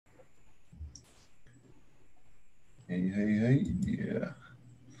Hey, yeah.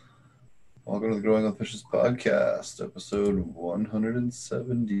 Welcome to the Growing with Fishes podcast, episode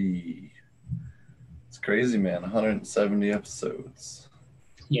 170. It's crazy, man. 170 episodes.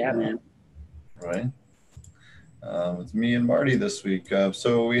 Yeah, man. Right? It's me and Marty this week.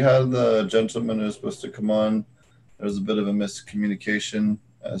 So we had the gentleman who was supposed to come on. There was a bit of a miscommunication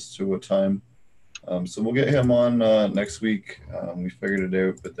as to what time. So we'll get him on next week. We figured it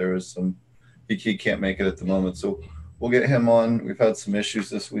out, but there was some... He can't make it at the moment, so we'll get him on. We've had some issues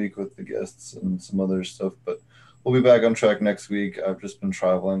this week with the guests and some other stuff, but we'll be back on track next week. I've just been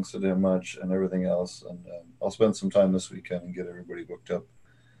traveling so damn much and everything else, and I'll spend some time this weekend and get everybody booked up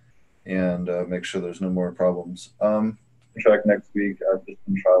and make sure there's no more problems. Track next week. I've just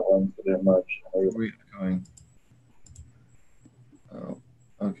been traveling so damn much. Where are we going? Oh,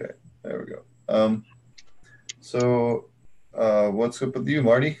 okay. There we go. So what's up with you,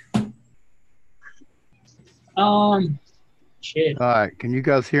 Marty? Shit. All right, can you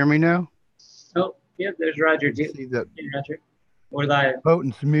guys hear me now? Oh, yep, there's Roger too. See that Hey, Roger. We're live.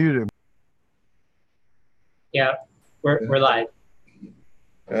 Poten's muted. Yeah, we're live.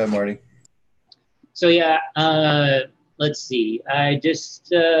 Yeah, Marty. So yeah, let's see. I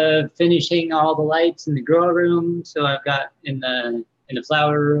just finishing all the lights in the grow room. So I've got in the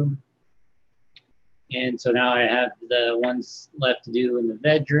flower room, and so now I have the ones left to do in the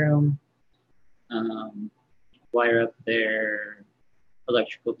bedroom. Wire up their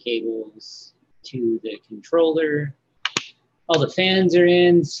electrical cables to the controller. All the fans are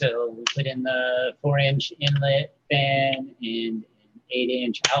in, so we put in the 4-inch inlet fan and an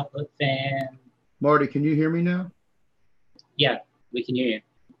 8-inch output fan. Marty, can you hear me now? Yeah, we can hear you.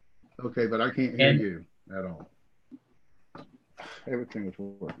 Okay, but I can't hear you at all. Everything was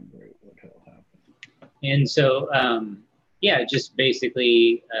working great. What the hell happened? And so, yeah, just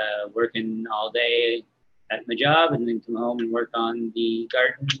basically working all day at my job and then come home and work on the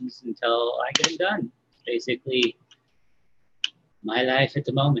gardens until I get them done. Basically, my life at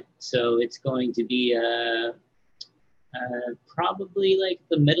the moment. So it's going to be probably like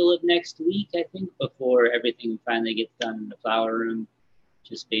the middle of next week, I think, before everything finally gets done in the flower room,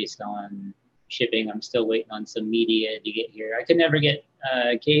 just based on shipping. I'm still waiting on some media to get here. I could never get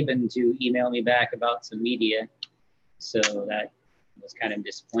Caben to email me back about some media, so that was kind of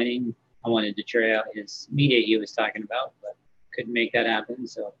disappointing. I wanted to try out his media he was talking about, but couldn't make that happen.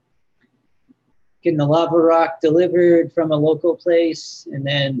 So getting the lava rock delivered from a local place, and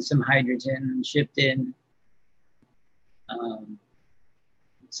then some hydrogen shipped in.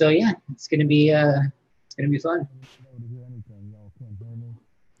 So yeah, it's gonna be fun.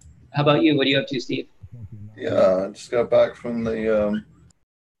 How about you? What are you up to, Steve? Yeah, I just got back from the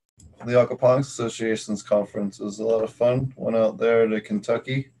Aquaponics Association's conference. It was a lot of fun. Went out there to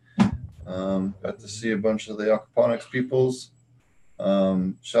Kentucky. Got to see a bunch of the aquaponics peoples.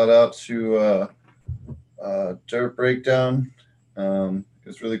 Shout out to Dirt Breakdown. It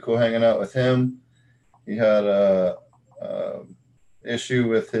was really cool hanging out with him. He had a issue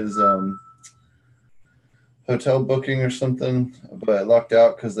with his hotel booking or something, but I lucked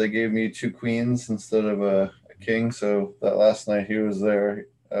out because they gave me 2 queens instead of a king. So that last night he was there,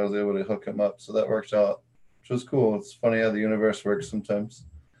 I was able to hook him up. So that worked out, which was cool. It's funny how the universe works sometimes.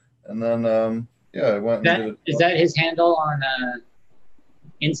 And then, yeah, I went and did it. Is that his handle on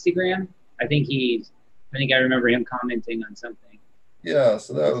Instagram? I think I remember him commenting on something. Yeah,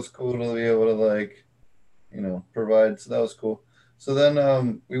 so that was cool to be able to provide. So that was cool. So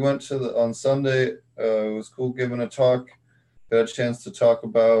then we went to on Sunday. It was cool giving a talk. Got a chance to talk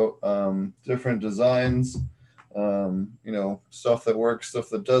about different designs, stuff that works, stuff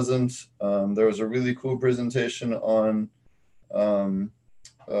that doesn't. There was a really cool presentation on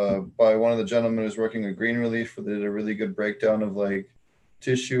by one of the gentlemen who's working with Green Relief, where they did a really good breakdown of like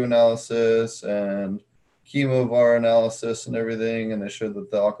tissue analysis and chemovar analysis and everything, and they showed that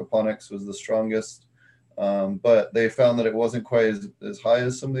the aquaponics was the strongest, but they found that it wasn't quite as high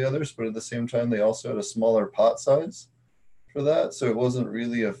as some of the others, but at the same time they also had a smaller pot size for that, so it wasn't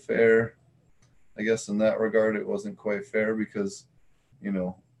really a fair, I guess in that regard it wasn't quite fair, because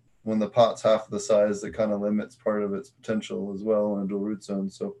when the pot's half the size, it kind of limits part of its potential as well in a dual root zone.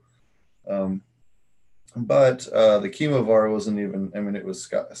 So but the chemovar wasn't even, it was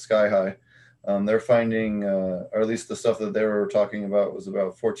sky high. They're finding, or at least the stuff that they were talking about, was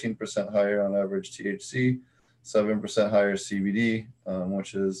about 14% higher on average THC, 7% higher CBD,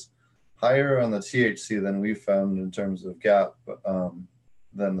 which is higher on the THC than we've found in terms of gap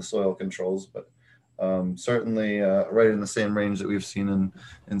than the soil controls, but certainly right in the same range that we've seen in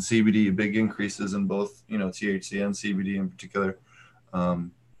CBD, big increases in both, THC and CBD in particular.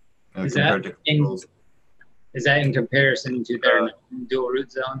 Is that Is that in comparison to their dual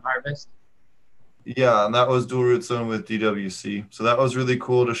root zone harvest? Yeah, and that was dual root zone with DWC. So that was really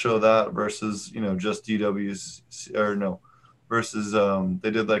cool to show that versus, you know, just DWC, or no, versus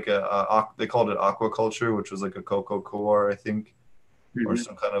they did like they called it aquaculture, which was like a cocoa coir, I think, or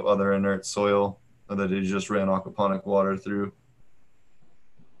some kind of other inert soil that they just ran aquaponic water through.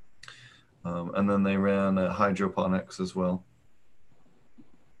 And then they ran hydroponics as well.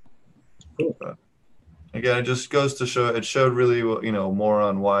 Cool. But again, it just goes to show, it showed really, you know, more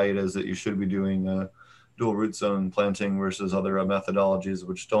on why it is that you should be doing dual root zone planting versus other methodologies,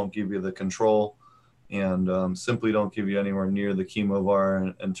 which don't give you the control and simply don't give you anywhere near the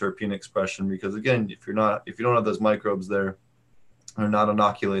chemovar and terpene expression. Because again, if you don't have those microbes there, they're not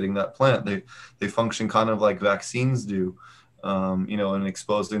inoculating that plant. They function kind of like vaccines do, you know, and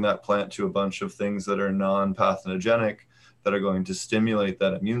exposing that plant to a bunch of things that are non-pathogenic, that are going to stimulate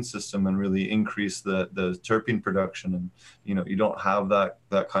that immune system and really increase the terpene production. And, you know, you don't have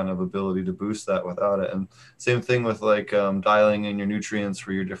that kind of ability to boost that without it. And same thing with like dialing in your nutrients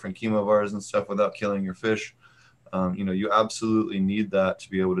for your different chemovars and stuff without killing your fish. You know, you absolutely need that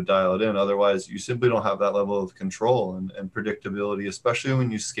to be able to dial it in. Otherwise, you simply don't have that level of control and predictability, especially when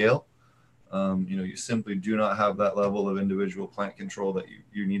you scale. You know, you simply do not have that level of individual plant control that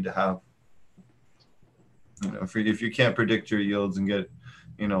you need to have. You know, if you can't predict your yields and get,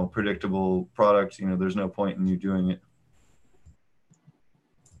 you know, predictable product, you know, there's no point in you doing it.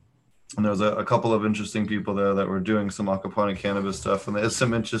 And there's a couple of interesting people there that were doing some aquaponic cannabis stuff, and they had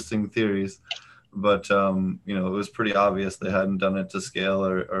some interesting theories. But, you know, it was pretty obvious they hadn't done it to scale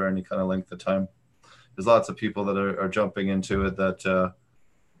or any kind of length of time. There's lots of people that are jumping into it that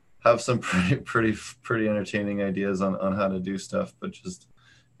have some pretty entertaining ideas on how to do stuff, but just,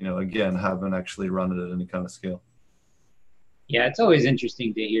 you know, again, haven't actually run it at any kind of scale. Yeah, it's always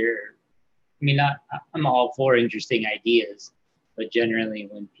interesting to hear. I mean, I'm all for interesting ideas, but generally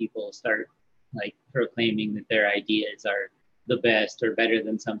when people start like proclaiming that their ideas are the best or better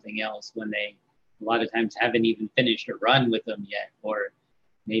than something else, when they a lot of times haven't even finished a run with them yet, or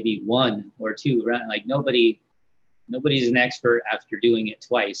maybe one or two run, like nobody's an expert after doing it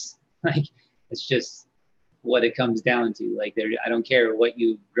twice. Like, it's just what it comes down to. Like, I don't care what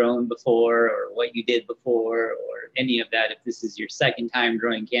you've grown before or what you did before or any of that. If this is your second time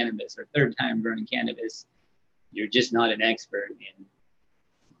growing cannabis or third time growing cannabis, you're just not an expert.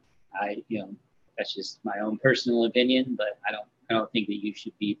 And you know, that's just my own personal opinion, but I don't think that you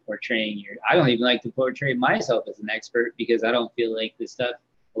should be portraying I don't even like to portray myself as an expert, because I don't feel like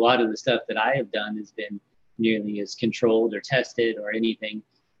a lot of the stuff that I have done has been nearly as controlled or tested or anything.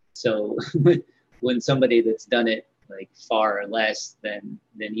 So when somebody that's done it like far less than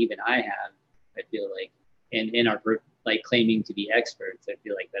even I have, I feel like, and are like claiming to be experts, I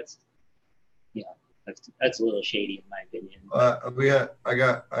feel like that's, you know, that's a little shady in my opinion.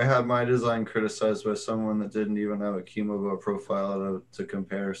 I had my design criticized by someone that didn't even have a chemovar profile to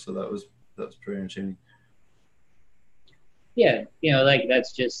compare, so that was pretty entertaining. Yeah, you know, like,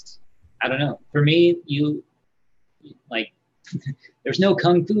 that's just, I don't know. For me, like, there's no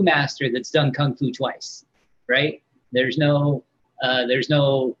kung fu master that's done kung fu twice, right? There's no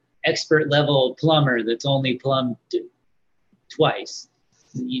expert level plumber that's only plumbed twice.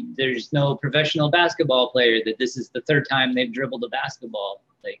 There's no professional basketball player that this is the third time they've dribbled a basketball.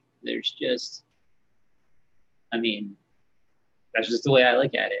 Like, there's just, I mean, that's just the way I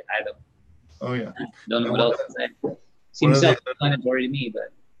look at it. I don't know what else to say. Seems self-explanatory to me,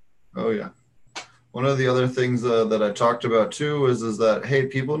 but. Oh yeah. One of the other things that I talked about too is that, hey,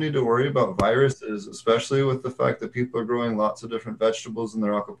 people need to worry about viruses, especially with the fact that people are growing lots of different vegetables in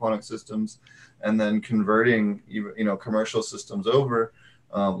their aquaponic systems and then converting, you know, commercial systems over.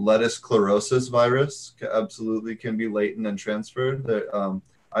 Lettuce chlorosis virus absolutely can be latent and transferred.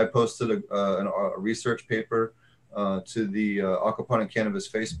 I posted a research paper to the Aquaponic Cannabis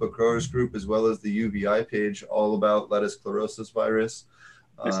Facebook growers group, as well as the UVI page, all about lettuce chlorosis virus.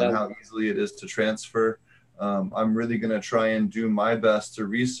 And how easily it is to transfer. I'm really going to try and do my best to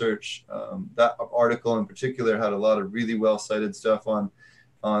research. That article in particular had a lot of really well-cited stuff on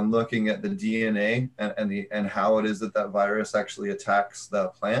looking at the DNA and how it is that virus actually attacks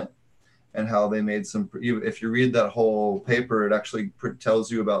that plant, and how they made some. If you read that whole paper, it actually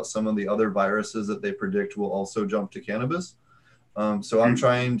tells you about some of the other viruses that they predict will also jump to cannabis. So I'm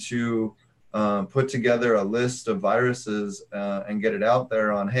trying to put together a list of viruses and get it out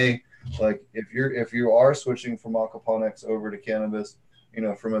there on, hey, like, if you are switching from aquaponics over to cannabis, you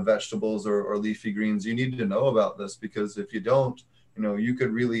know, from a vegetables or leafy greens, you need to know about this, because if you don't, you know, you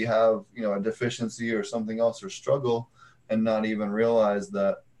could really have, you know, a deficiency or something else, or struggle and not even realize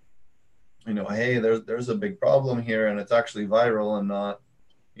that you know, hey, there's a big problem here, and it's actually viral and not,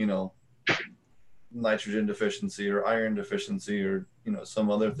 you know, nitrogen deficiency or iron deficiency or, you know, some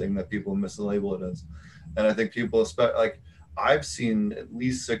other thing that people mislabel it as. And I think people expect, like, I've seen at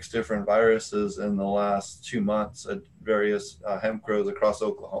least 6 different viruses in the last 2 months at various hemp grows across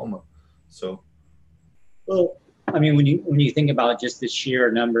Oklahoma. So, well, I mean, when you think about just the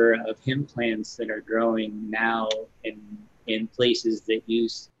sheer number of hemp plants that are growing now in places that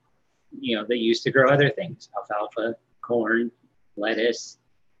used to grow other things, alfalfa, corn, lettuce,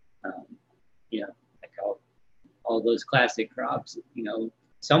 um, you know, like all those classic crops, you know,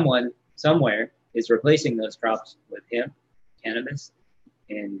 someone somewhere is replacing those crops with hemp, cannabis,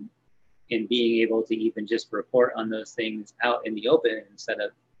 and being able to even just report on those things out in the open instead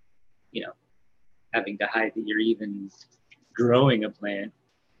of, you know, having to hide that you're even growing a plant.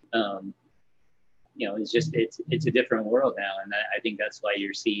 You know, it's a different world now, and I think that's why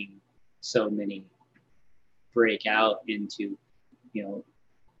you're seeing so many break out into, you know,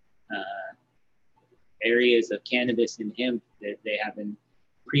 areas of cannabis and hemp that they haven't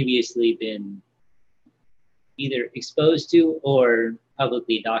previously been either exposed to or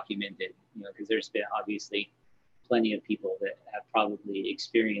publicly documented. You know, because there's been obviously plenty of people that have probably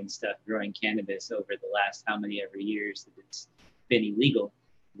experienced stuff growing cannabis over the last how many ever years that it's been illegal,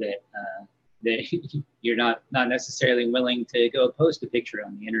 that that you're not necessarily willing to go post a picture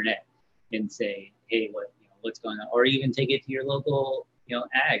on the internet and say, hey, what's going on, or even take it to your local, you know,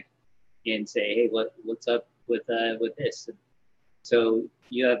 ag and say, hey, what's up with this. So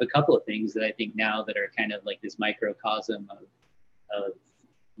you have a couple of things that I think now that are kind of like this microcosm of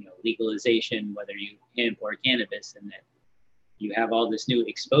you know, legalization, whether you hemp or cannabis, and that you have all this new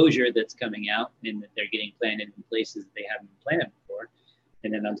exposure that's coming out and that they're getting planted in places that they haven't been planted before.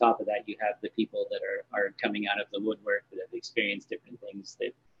 And then on top of that, you have the people that are coming out of the woodwork that have experienced different things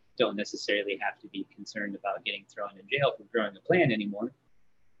that don't necessarily have to be concerned about getting thrown in jail for growing a plant anymore.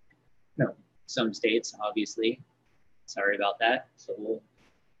 No, some states, obviously, sorry about that. So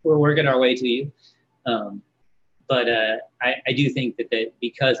we're working our way to you. But I do think that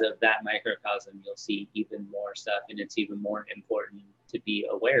because of that microcosm, you'll see even more stuff, and it's even more important to be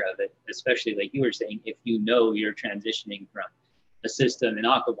aware of it, especially like you were saying, if you know you're transitioning from a system, an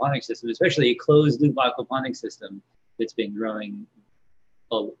aquaponic system, especially a closed loop aquaponic system that's been growing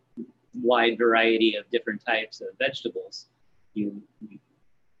a wide variety of different types of vegetables, you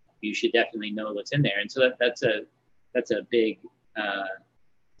should definitely know what's in there. And so that's a big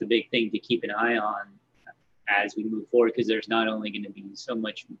thing to keep an eye on as we move forward, because there's not only going to be so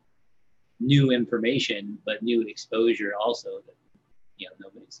much new information, but new exposure also that, you know,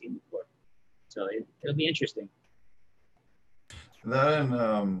 nobody's seen before. So it'll be interesting. That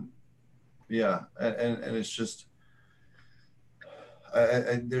and yeah, and it's just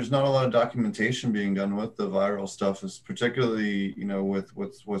there's not a lot of documentation being done with the viral stuff, is particularly, you know, with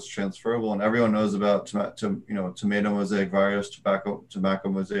what's transferable, and everyone knows about tomato mosaic virus, tobacco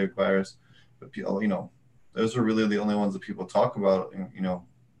mosaic virus, but people, you know, those are really the only ones that people talk about. You know,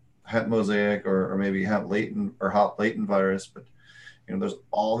 hemp mosaic or maybe hemp latent or hop latent virus, but you know, there's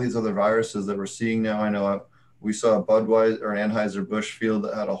all these other viruses that we're seeing now. I know we saw a Budweiser or an Anheuser-Busch field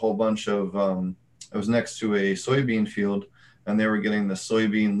that had a whole bunch of, it was next to a soybean field, and they were getting the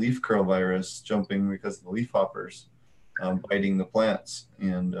soybean leaf curl virus jumping because of the leaf hoppers biting the plants.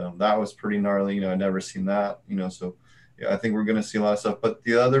 And that was pretty gnarly. You know, I'd never seen that, you know, so yeah, I think we're going to see a lot of stuff. But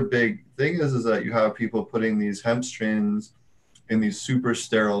the other big thing is that you have people putting these hemp strains in these super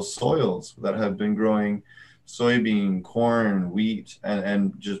sterile soils that have been growing soybean, corn, wheat,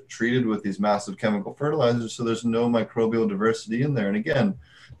 and just treated with these massive chemical fertilizers. So there's no microbial diversity in there. And again,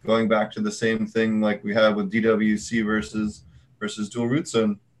 going back to the same thing like we have with DWC versus dual root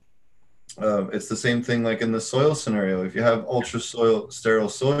zone, it's the same thing like in the soil scenario. If you have sterile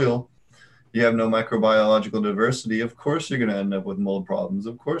soil, you have no microbiological diversity. Of course, you're going to end up with mold problems.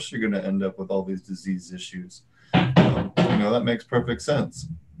 Of course, you're going to end up with all these disease issues. You know, that makes perfect sense.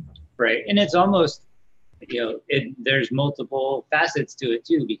 Right. And it's almost, you know, there's multiple facets to it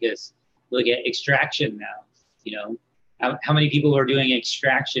too, because look at extraction now. You know, how many people were doing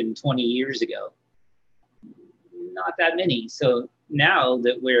extraction 20 years ago? Not that many. So now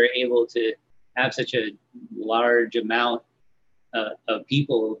that we're able to have such a large amount of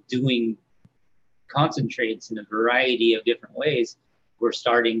people doing concentrates in a variety of different ways, we're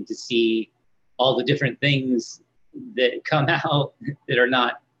starting to see all the different things that come out that are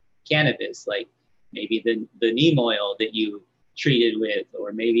not cannabis, like maybe the neem oil that you treated with,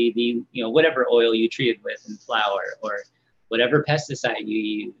 or maybe the, you know, whatever oil you treated with in flour, or whatever pesticide you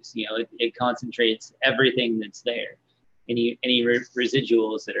use, you know, it concentrates everything that's there. any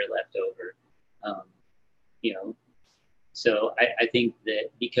residuals that are left over. You know, so I think that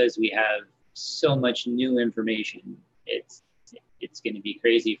because we have so much new information, it's going to be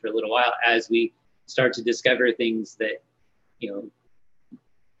crazy for a little while as we start to discover things that, you know,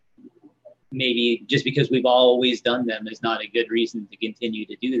 maybe just because we've always done them is not a good reason to continue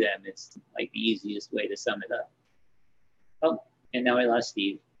to do them. It's like the easiest way to sum it up. Oh, and now I lost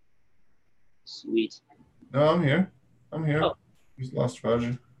Steve. Sweet. No, I'm here. I'm here. Oh. He's lost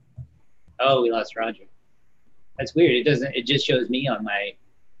Roger. Oh, we lost Roger. That's weird. It doesn't. It just shows me on my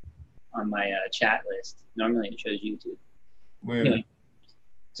chat list. Normally, it shows you too. Weird. Anyway,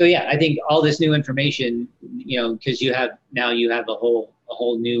 so yeah, I think all this new information, you know, because you have a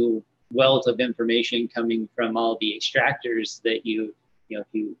whole new wealth of information coming from all the extractors that you know, if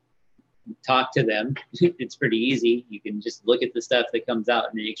you talk to them, it's pretty easy. You can just look at the stuff that comes out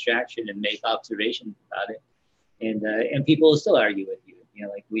in the extraction and make observations about it. And people will still argue with you. You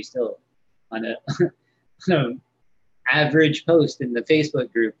know, like we still on a average post in the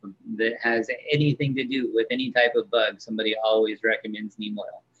Facebook group that has anything to do with any type of bug, somebody always recommends neem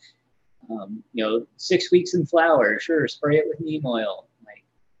oil. You know, 6 weeks in flower, sure, spray it with neem oil. Like,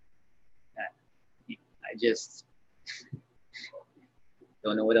 I just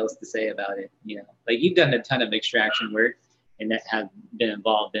don't know what else to say about it. You know, like you've done a ton of extraction work and that have been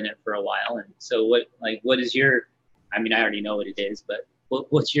involved in it for a while. And so what is your, I mean, I already know what it is, but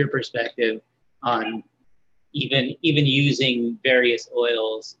what's your perspective on even using various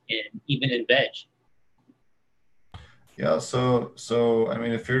oils even in veg? Yeah, so I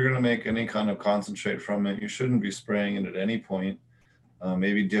mean, if you're going to make any kind of concentrate from it, you shouldn't be spraying it at any point.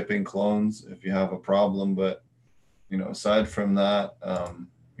 Maybe dipping clones if you have a problem, but you know, aside from that,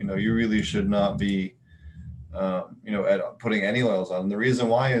 you know, you really should not be, you know, putting any oils on. And the reason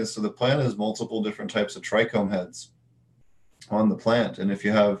why is, so the plant has multiple different types of trichome heads on the plant, and if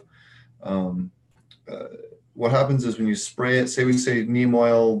you have, what happens is when you spray it, say we say neem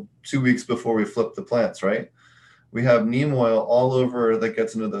oil 2 weeks before we flip the plants, right? We have neem oil all over that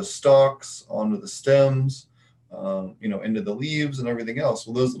gets into the stalks, onto the stems, you know, into the leaves and everything else.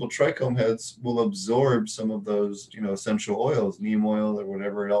 Well, those little trichome heads will absorb some of those, you know, essential oils, neem oil or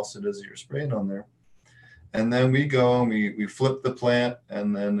whatever else it is that you're spraying on there. And then we go and we flip the plant,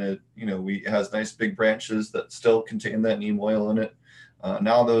 and then it, you know, it has nice big branches that still contain that neem oil in it.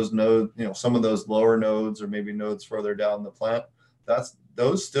 Now those nodes, you know, some of those lower nodes or maybe nodes further down the plant,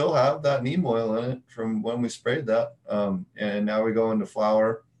 those still have that neem oil in it from when we sprayed that. And now we go into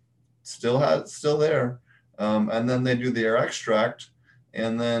flower, still there. And then they do the air extract,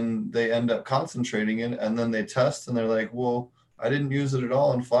 and then they end up concentrating it, and then they test and they're like, well, I didn't use it at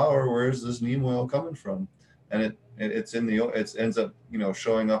all in flower. Where's this neem oil coming from? And it ends up, you know,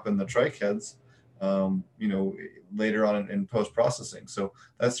 showing up in the trich heads, you know, later on in post-processing. So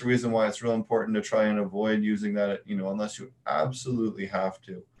that's the reason why it's real important to try and avoid using that, you know, unless you absolutely have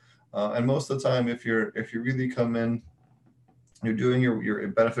to. And most of the time, if you really come in, you're doing your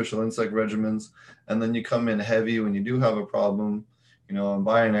beneficial insect regimens, and then you come in heavy when you do have a problem, you know, and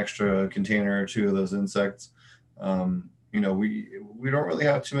buy an extra container or two of those insects. You know, we don't really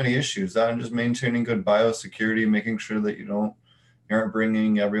have too many issues. I'm just maintaining good biosecurity, making sure that you aren't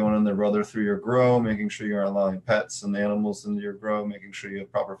bringing everyone and their brother through your grow, making sure you aren't allowing pets and animals into your grow, making sure you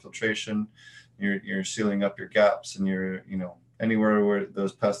have proper filtration, you're sealing up your gaps, and you're, you know, anywhere where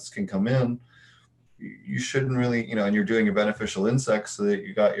those pests can come in. You shouldn't really, you know, and you're doing your beneficial insects so that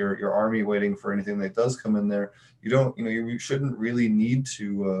you got your army waiting for anything that does come in there. You don't, you know, you shouldn't really need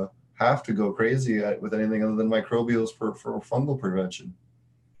to have to go crazy with anything other than microbials for fungal prevention.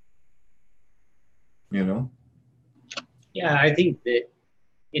 You know? Yeah, I think that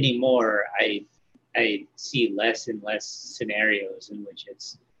anymore, I see less and less scenarios in which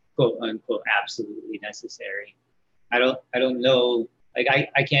it's quote unquote absolutely necessary. I don't know. Like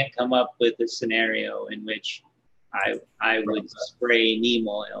I can't come up with a scenario in which I would spray neem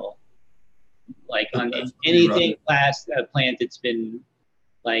oil like on anything plant that's been,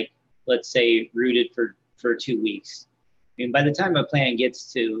 like, let's say rooted for 2 weeks. I mean, by the time a plant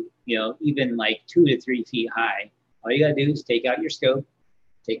gets to, you know, even like 2 to 3 feet high, all you gotta do is take out your scope,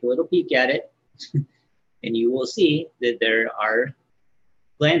 take a little peek at it, and you will see that there are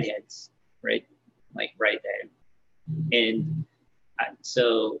gland heads right there. And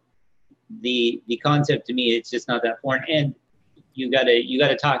so the concept to me, it's just not that foreign. And you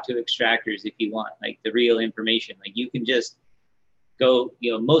gotta talk to extractors if you want, like, the real information. Like, you can just go,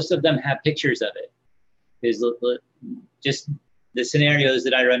 you know, most of them have pictures of it. There's just the scenarios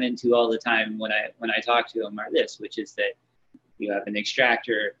that I run into all the time when I talk to them are this, which is that you have an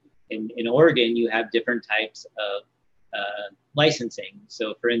extractor in Oregon. You have different types licensing.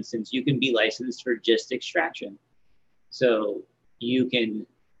 So for instance, you can be licensed for just extraction. So you can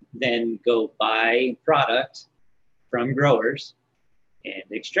then go buy product from growers and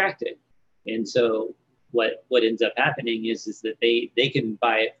extract it. And so what ends up happening is that they can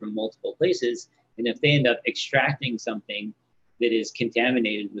buy it from multiple places. And if they end up extracting something that is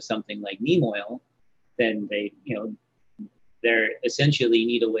contaminated with something like neem oil, then they're essentially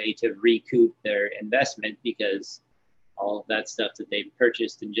need a way to recoup their investment, because all of that stuff that they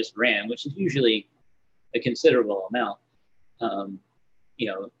purchased and just ran, which is usually a considerable amount,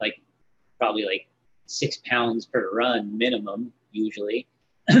 like probably like 6 pounds per run minimum, usually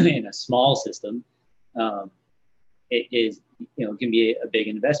in a small system, it is, can be a big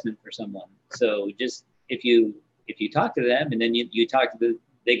investment for someone. So just if you talk to them, and then you talk to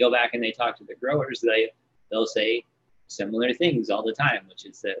they go back and they talk to the growers, they'll say similar things all the time, which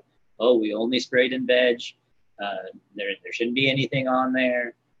is that, oh, we only sprayed in veg. There shouldn't be anything on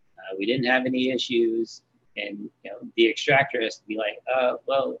there. We didn't have any issues. And the extractor has to be like,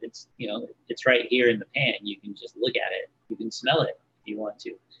 well, it's it's right here in the pan. You can just look at it. You can smell it if you want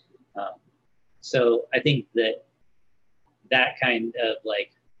to. So I think that kind of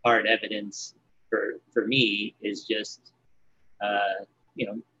like hard evidence for me is just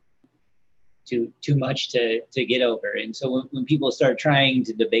too much to get over. And so when people start trying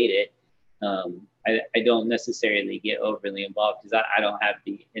to debate it, I don't necessarily get overly involved, because I don't have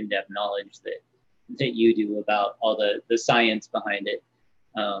the in-depth knowledge that you do about all the science behind it.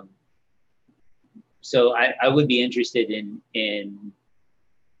 So I would be interested in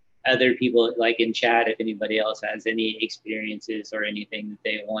other people, like in chat, if anybody else has any experiences or anything that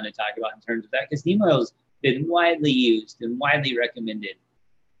they want to talk about in terms of that, because neem oil's been widely used and widely recommended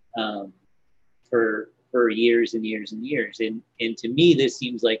for years and years and years. And to me, this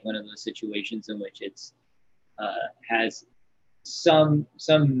seems like one of those situations in which it's has some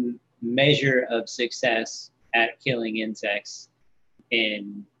measure of success at killing insects,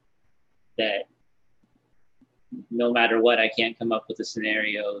 and that no matter what, I can't come up with a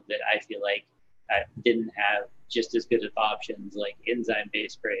scenario that I feel like I didn't have just as good of options, like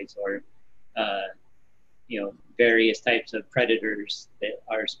enzyme-based sprays or various types of predators that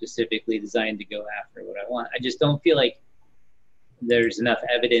are specifically designed to go after what I want. I just don't feel like there's enough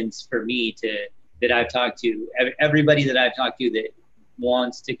evidence for me that I've talked to, everybody that I've talked to that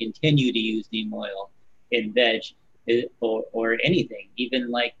wants to continue to use neem oil in veg or anything,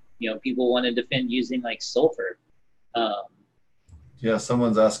 even like, people want to defend using like sulfur. Yeah,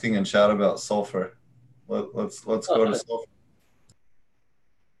 someone's asking in chat about sulfur. Let's go to sulfur.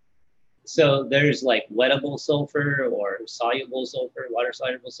 So there's like wettable sulfur or soluble sulfur, water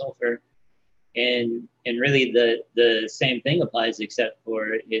soluble sulfur, and really the same thing applies, except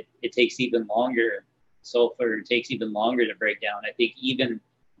for it takes even longer. Sulfur takes even longer to break down. I think even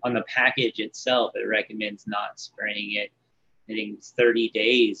on the package itself, it recommends not spraying it, I think it's 30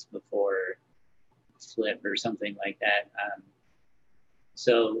 days before flip or something like that.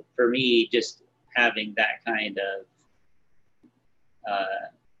 So for me, just having that kind of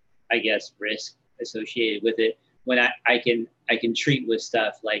I guess risk associated with it, when I can treat with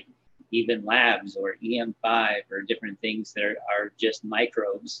stuff like even labs or EM5 or different things that are just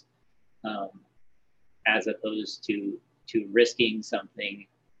microbes, as opposed to risking something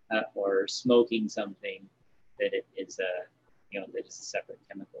or smoking something that it is that is a separate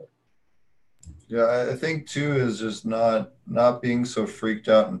chemical. Yeah, I think too is just not being so freaked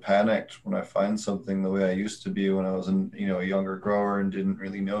out and panicked when I find something the way I used to be when I was a younger grower and didn't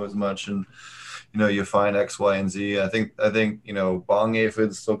really know as much, and you find X, Y, and Z. I think bong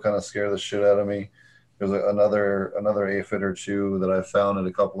aphids still kind of scare the shit out of me. There's another aphid or two that I found at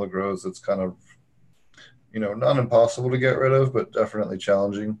a couple of grows that's kind of not impossible to get rid of, but definitely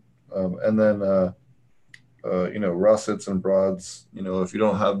challenging. And then russets and broads, if you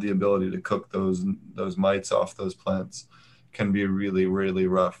don't have the ability to cook those mites off those plants, can be really, really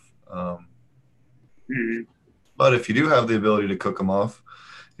rough. But if you do have the ability to cook them off,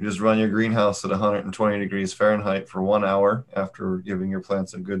 you just run your greenhouse at 120 degrees Fahrenheit for 1 hour after giving your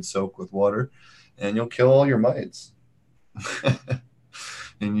plants a good soak with water, and you'll kill all your mites.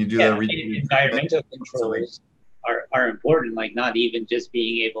 And you do that. Environmental controls are important, like not even just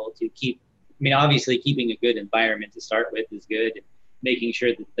being able to obviously keeping a good environment to start with is good. Making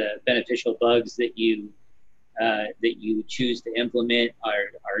sure that the beneficial bugs that you choose to implement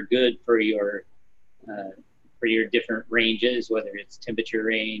are good for your different ranges, whether it's temperature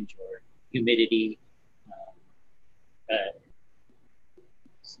range or humidity,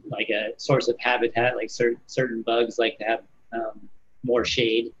 like a source of habitat, like certain bugs like to have more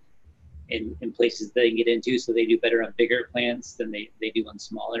shade, in places they can get into, so they do better on bigger plants than they do on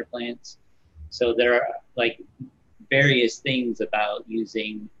smaller plants. So there are like various things about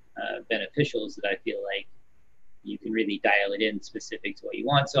using beneficials that I feel like you can really dial it in specific to what you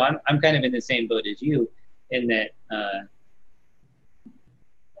want. So I'm kind of in the same boat as you in that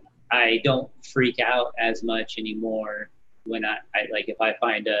I don't freak out as much anymore when I like if I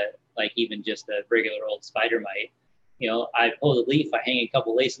find like even just a regular old spider mite, I pull the leaf, I hang a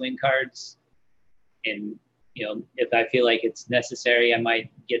couple lacewing cards, and if I feel like it's necessary, I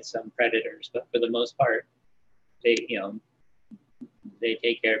might get some predators. But for the most part, they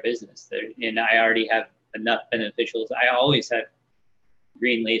take care of business. And I already have enough beneficials. I always have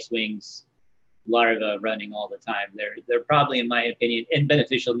green lacewings larvae running all the time. They're probably, in my opinion, and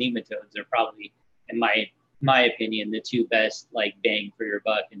beneficial nematodes are probably, in my opinion, the two best like bang for your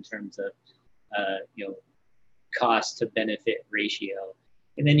buck in terms of cost to benefit ratio.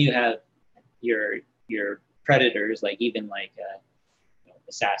 And then you have your predators, like even like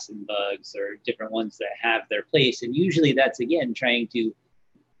assassin bugs or different ones that have their place. And usually that's again trying to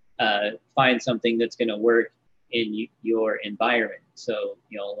find something that's going to work in your environment. So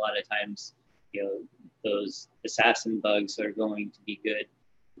a lot of times those assassin bugs are going to be good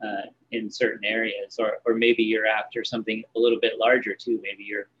in certain areas, or maybe you're after something a little bit larger too. Maybe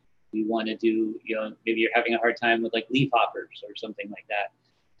you want to do maybe you're having a hard time with like leaf hoppers or something like that.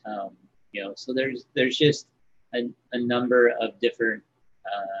 So there's just a number of different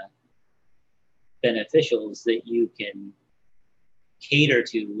beneficials that you can cater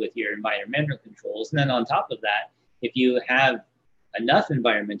to with your environmental controls. And then on top of that, if you have enough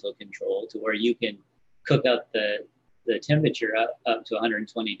environmental control to where you can cook up the temperature up to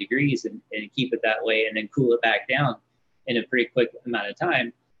 120 degrees and keep it that way, and then cool it back down in a pretty quick amount of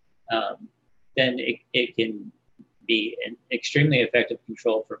time, then it can be an extremely effective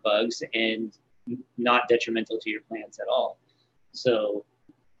control for bugs and not detrimental to your plants at all. So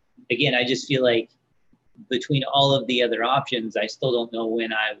again, I just feel like between all of the other options, I still don't know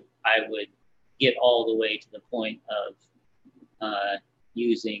when I would get all the way to the point of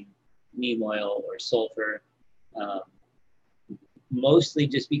using neem oil or sulfur, mostly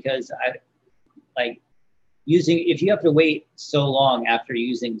just because I like using, if you have to wait so long after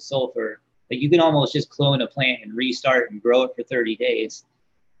using sulfur, that you can almost just clone a plant and restart and grow it for 30 days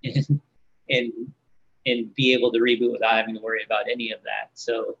and be able to reboot without having to worry about any of that.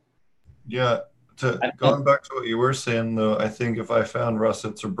 So yeah, going back to what you were saying though, I think if I found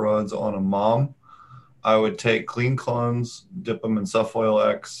russets or broads on a mom, I would take clean clones, dip them in Sulfoil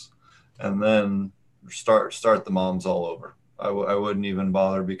X, and then start the moms all over. I wouldn't even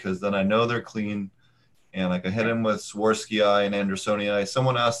bother, because then I know they're clean, and I can hit them with Swarovskii and Andersonii.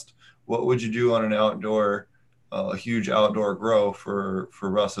 Someone asked, what would you do on an outdoor, a huge outdoor grow for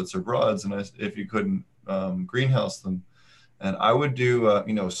russets or broads, and if you couldn't greenhouse them? And I would do, a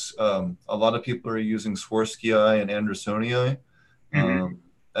lot of people are using Swarovskii and Andersonii. Mm-hmm.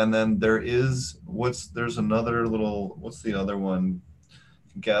 And then there's another little, what's the other one?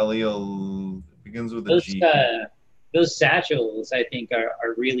 Galliol, begins with a G. Those satchels, I think,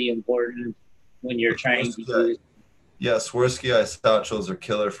 are really important when you're trying to use. Yeah, Swarovskii satchels are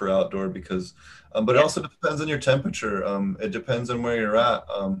killer for outdoor because, but it also depends on your temperature. It depends on where you're at.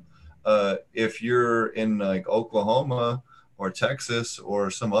 If you're in like Oklahoma or Texas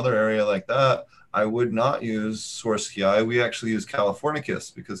or some other area like that, I would not use Swarovskii. We actually use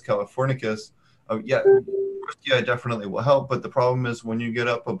Californicus, because Californicus, Swarovskii definitely will help. But the problem is when you get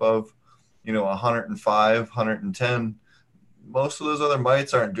up above, 105, 110, most of those other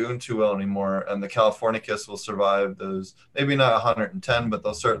mites aren't doing too well anymore. And the Californicus will survive those, maybe not 110, but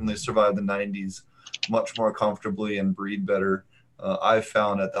they'll certainly survive the 90s much more comfortably and breed better, I've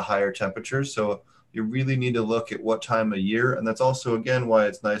found, at the higher temperatures. So you really need to look at what time of year. And that's also, again, why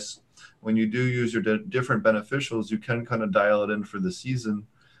it's nice when you do use your different beneficials, you can kind of dial it in for the season.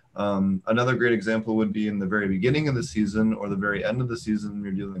 Another great example would be in the very beginning of the season or the very end of the season when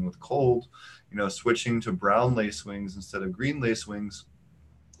you're dealing with cold, switching to brown lacewings instead of green lacewings,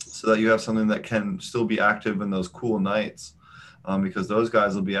 so that you have something that can still be active in those cool nights, because those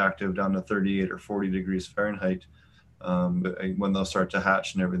guys will be active down to 38 or 40 degrees Fahrenheit when they'll start to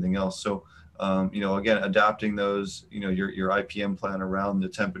hatch and everything else. So again, adapting those, your IPM plan around the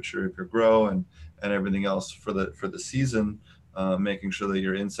temperature of your grow and everything else for the season, making sure that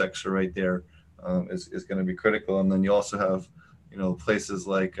your insects are right there is going to be critical. And then you also have, places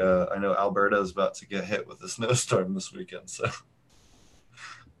like I know Alberta is about to get hit with a snowstorm this weekend. So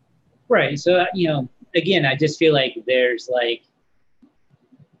right. So again, I just feel like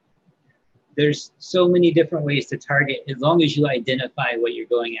there's so many different ways to target, as long as you identify what you're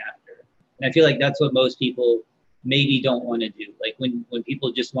going after. And I feel like that's what most people maybe don't want to do. Like when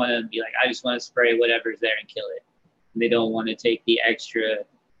people just want to be like, I just want to spray whatever's there and kill it. And they don't want to take the extra,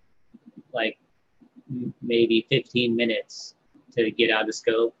 like maybe 15 minutes to get out of the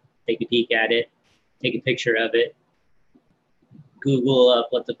scope, take a peek at it, take a picture of it, Google up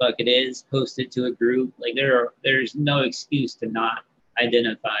what the fuck it is, post it to a group. Like there's no excuse to not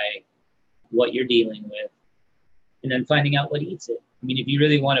identify what you're dealing with, and then finding out what eats it. I mean, if you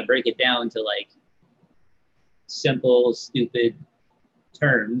really want to break it down to like simple, stupid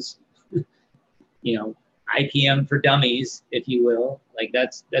terms, you know, IPM for dummies, if you will, like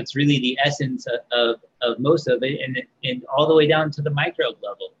that's really the essence of most of it, and all the way down to the microbe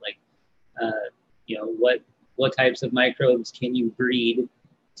level. Like, you know, what types of microbes can you breed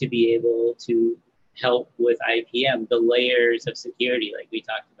to be able to help with IPM, the layers of security like we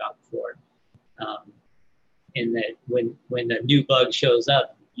talked about before. And that when the new bug shows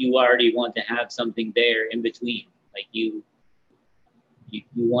up, you already want to have something there in between. Like you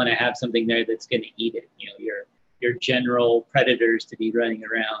want to have something there that's going to eat it. You know, your general predators to be running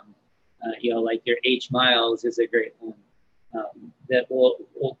around. You know, like your H. miles is a great one that will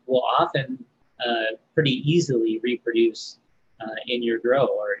often pretty easily reproduce in your grow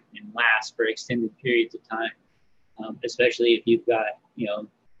or and last for extended periods of time. Especially if you've got, you know,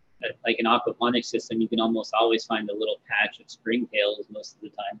 like an aquaponics system, you can almost always find a little patch of springtails most of the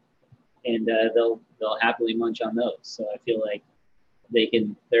time, and they'll happily munch on those. So I feel like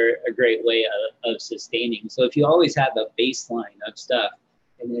they're a great way of sustaining. So if you always have a baseline of stuff,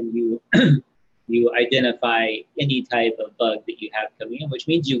 and then you you identify any type of bug that you have coming in, which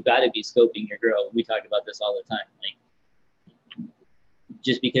means you've got to be scoping your grow. We talk about this all the time. Like,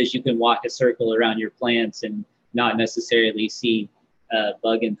 just because you can walk a circle around your plants and not necessarily see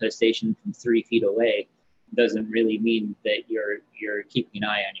bug infestation from 3 feet away doesn't really mean that you're keeping an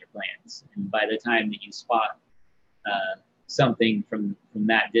eye on your plants. And by the time that you spot something from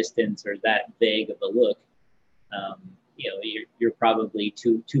that distance or that vague of a look, you know, you're probably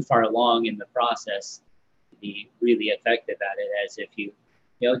too far along in the process to be really effective at it, as if you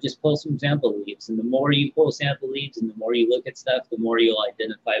know, just pull some sample leaves. And the more you pull sample leaves and the more you look at stuff, the more you'll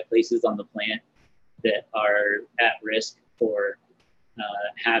identify places on the plant that are at risk for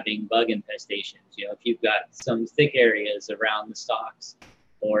having bug infestations. You know, if you've got some thick areas around the stalks,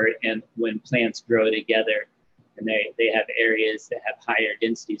 and when plants grow together and they have areas that have higher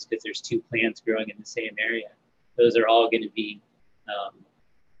densities because there's 2 plants growing in the same area, those are all going to be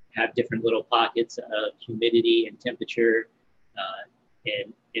have different little pockets of humidity and temperature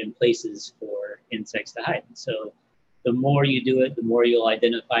in places for insects to hide. So the more you do it, the more you'll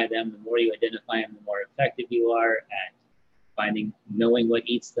identify them. The more you identify them, the more effective you are at knowing what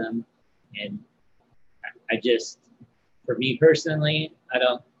eats them. And I just, for me personally,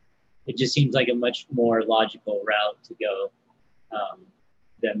 it just seems like a much more logical route to go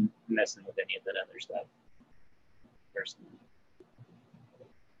than messing with any of that other stuff, personally.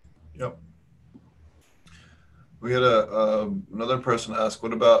 Yep. We had another person ask,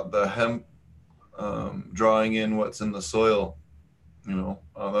 what about the hemp drawing in what's in the soil? You know,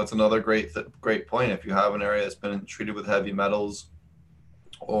 that's another great point. If you have an area that's been treated with heavy metals,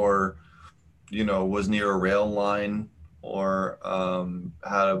 or, you know, was near a rail line, or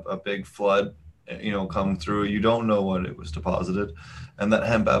had a big flood, you know, come through, you don't know what it was deposited, and that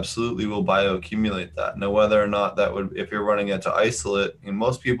hemp absolutely will bioaccumulate that. Now, whether or not that would, if you're running it to isolate, and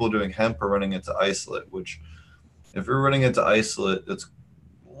most people doing hemp are running it to isolate, which if you're running it to isolate, it's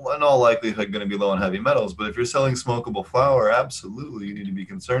in all likelihood going to be low on heavy metals. But if you're selling smokable flower, absolutely you need to be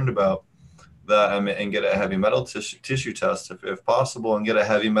concerned about that, and get a heavy metal tissue test if possible, and get a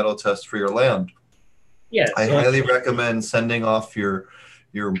heavy metal test for your land. Yeah, I highly recommend sending off your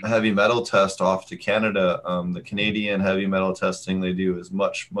heavy metal test off to Canada. The Canadian heavy metal testing they do is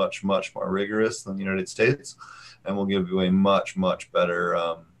much more rigorous than the United States, and will give you a much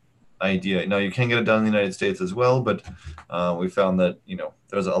better idea. Now, you can get it done in the United States as well, but we found that, you know,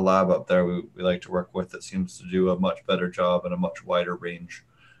 there's a lab up there we like to work with that seems to do a much better job and a much wider range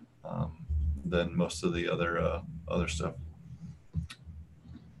than most of the other stuff.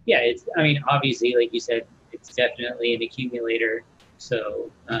 Yeah, I mean, obviously, like you said, it's definitely an accumulator.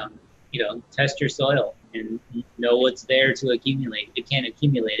 So, you know, test your soil and know what's there to accumulate. You can't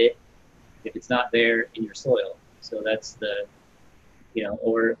accumulate it if it's not there in your soil. So that's the, you know,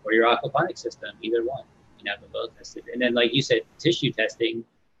 or your aquaponics system, either one. You can have them both tested. And then, like you said, tissue testing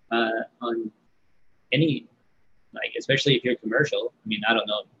on any, like, especially if you're commercial. I mean, I don't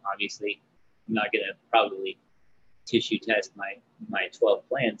know, obviously, I'm not going to probably tissue test my 12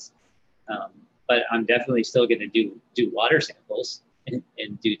 plants, but I'm definitely still going to do water samples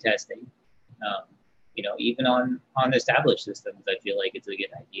and do testing. Even on established systems, I feel like it's a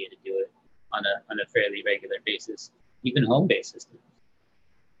good idea to do it on a fairly regular basis, even home-based systems.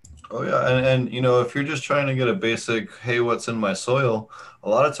 Oh yeah, and if you're just trying to get a basic, hey, what's in my soil, a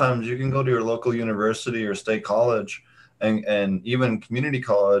lot of times you can go to your local university or state college, and even community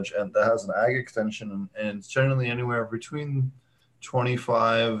college, and that has an ag extension, and it's generally anywhere between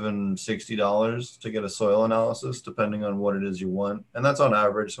 $25 and $60 to get a soil analysis, depending on what it is you want, and that's on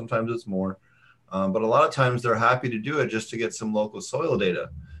average. Sometimes it's more, but a lot of times they're happy to do it just to get some local soil data.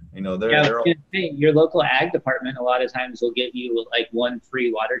 Your local ag department a lot of times will give you like one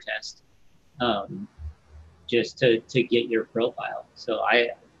free water test, just to get your profile. So I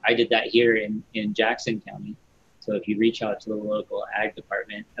did that here in Jackson County. So if you reach out to the local ag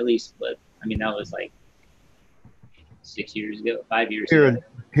department, at least, that was like 6 years ago, 5 years ago.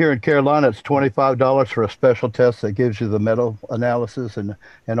 Here in Carolina, it's $25 for a special test that gives you the metal analysis and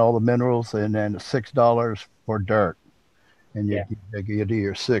all the minerals, and then $6 for dirt. And you do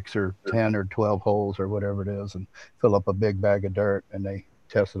your 6 or 10 or 12 holes or whatever it is, and fill up a big bag of dirt, and they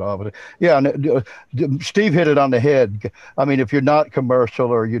test it off. Yeah, and Steve hit it on the head. I mean, if you're not commercial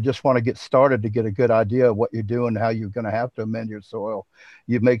or you just want to get started to get a good idea of what you're doing, how you're going to have to amend your soil,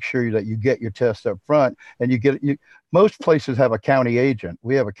 you make sure that you get your test up front, and most places have a county agent.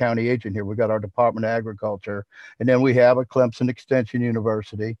 We have a county agent here. We got our Department of Agriculture, and then we have a Clemson Extension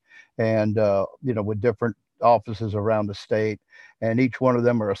University, and with different offices around the state, and each one of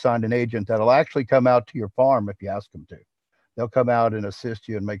them are assigned an agent that'll actually come out to your farm if you ask them to. They'll come out and assist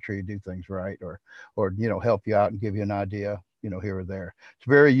you and make sure you do things right, or help you out and give you an idea, here or there. It's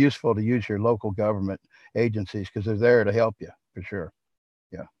very useful to use your local government agencies because they're there to help you for sure.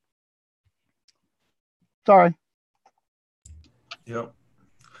 Yeah. Sorry. Yep.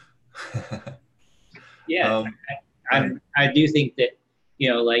 Yeah. I do think that,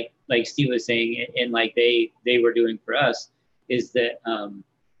 like Steve was saying, and like they were doing for us, is that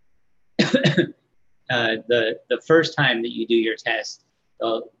the first time that you do your test,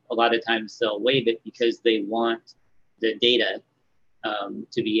 a lot of times they'll waive it because they want the data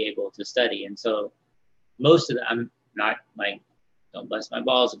to be able to study. And so most of them, I'm not like, don't bust my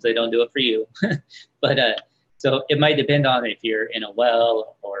balls if they don't do it for you, but so it might depend on if you're in a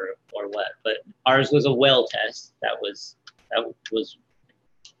well or what. But ours was a well test. That was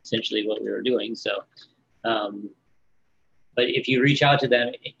essentially what we were doing. So, but if you reach out to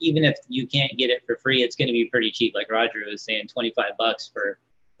them, even if you can't get it for free, it's going to be pretty cheap. Like Roger was saying, $25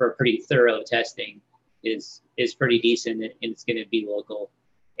 for pretty thorough testing is pretty decent, and it's going to be local,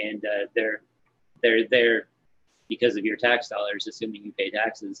 and they're there because of your tax dollars, assuming you pay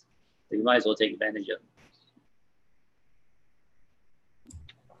taxes. So you might as well take advantage of them.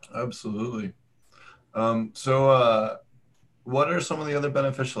 Absolutely. What are some of the other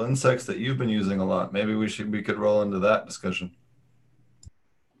beneficial insects that you've been using a lot? Maybe we could roll into that discussion.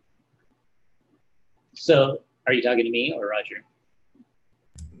 So are you talking to me or Roger?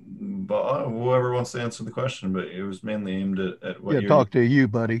 But whoever wants to answer the question, but it was mainly aimed at what you're talk to you,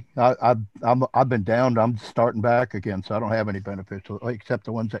 buddy. I've been down. I'm starting back again, so I don't have any beneficial except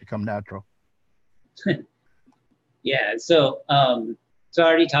the ones that come natural. Yeah. So I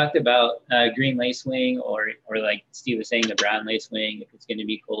already talked about green lacewing, or like Steve was saying, the brown lacewing if it's going to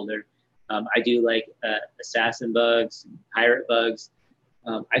be colder. I do like assassin bugs, pirate bugs.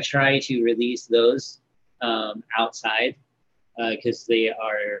 I try to release those outside because they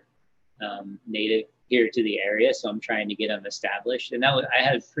are native here to the area. So I'm trying to get them established. And I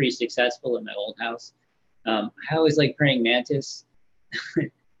had pretty successful in my old house. I always like praying mantis,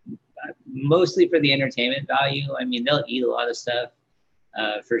 mostly for the entertainment value. I mean, they'll eat a lot of stuff.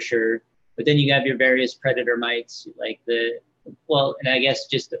 For sure. But then you have your various predator mites, like and I guess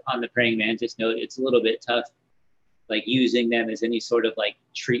just on the praying mantis note, it's a little bit tough, like using them as any sort of like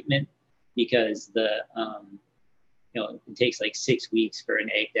treatment, because it takes like 6 weeks for an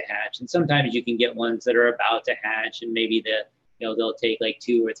egg to hatch. And sometimes you can get ones that are about to hatch, and maybe they'll take like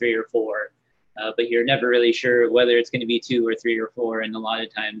 2 or 3 or 4, but you're never really sure whether it's going to be 2 or 3 or 4. And a lot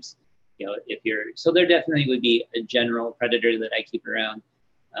of times, so there definitely would be a general predator that I keep around,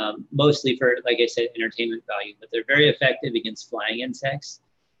 mostly for, like I said, entertainment value, but they're very effective against flying insects.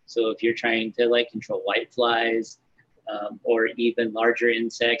 So if you're trying to like control white flies, or even larger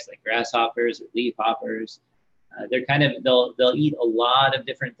insects like grasshoppers or leafhoppers, they'll eat a lot of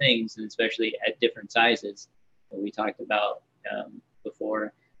different things, and especially at different sizes that we talked about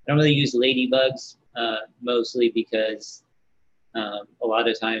before. I don't really use ladybugs, mostly because a lot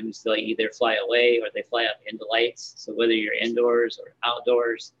of times they'll either fly away or they fly up into lights. So whether you're indoors or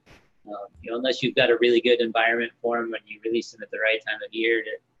outdoors, unless you've got a really good environment for them and you release them at the right time of year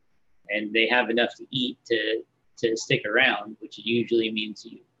and they have enough to eat to stick around, which usually means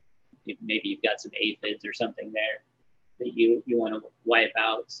maybe you've got some aphids or something there that you want to wipe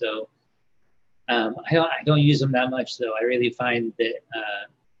out. So I don't use them that much, though. I really find that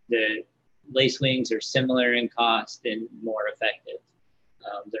the lacewings are similar in cost and more effective.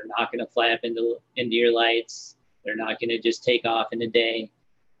 They're not going to fly up into your lights. They're not going to just take off in a day.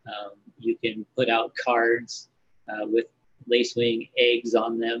 You can put out cards with lacewing eggs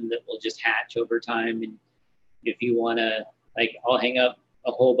on them that will just hatch over time. And if you want to, like, I'll hang up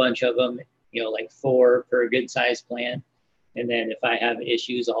a whole bunch of them, like 4 per good size plant. And then if I have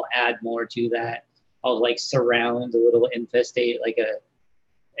issues, I'll add more to that. I'll like surround a little infestation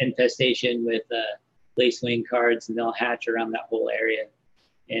with lacewing cards, and they'll hatch around that whole area.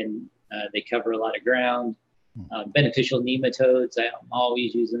 And they cover a lot of ground. Beneficial nematodes, I'm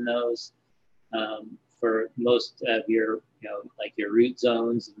always using those for most of your, like your root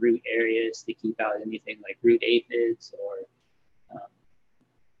zones, root areas, to keep out anything like root aphids, or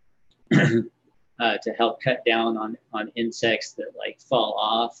to help cut down on insects that like fall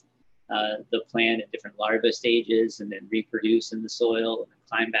off the plant at different larva stages and then reproduce in the soil and then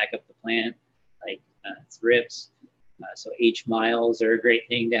climb back up the plant, like thrips. So H-miles are a great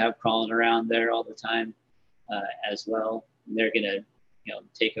thing to have crawling around there all the time as well. And they're gonna,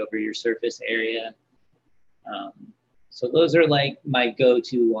 take over your surface area. So those are like my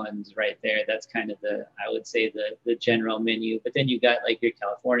go-to ones right there. That's kind of I would say the general menu. But then you've got like your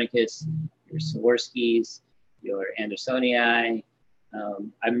Californicus, your Sawarskis, your Andersonii.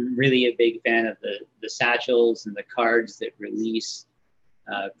 I'm really a big fan of the satchels and the cards that release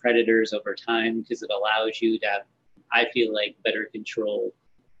predators over time, because it allows you to have, I feel like, better control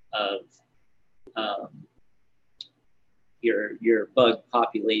of your bug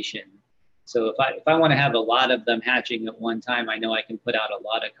population. So if I want to have a lot of them hatching at one time, I know I can put out a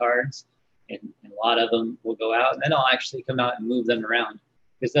lot of cards, and a lot of them will go out, and then I'll actually come out and move them around.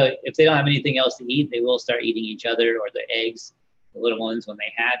 Because if they don't have anything else to eat, they will start eating each other or the eggs, the little ones, when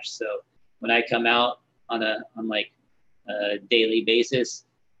they hatch. So when I come out on a daily basis,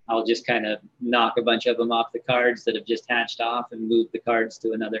 I'll just kind of knock a bunch of them off the cards that have just hatched off and move the cards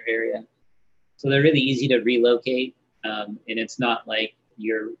to another area. So they're really easy to relocate. And it's not like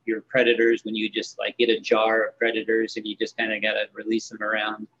your predators, when you just like get a jar of predators and you just kind of got to release them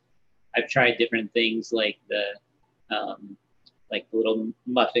around. I've tried different things like the little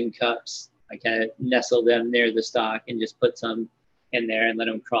muffin cups. I kind of nestle them near the stock and just put some in there and let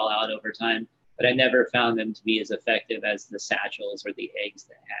them crawl out over time. But I never found them to be as effective as the satchels or the eggs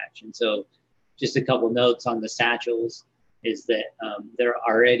that hatch. And so just a couple notes on the satchels is that they're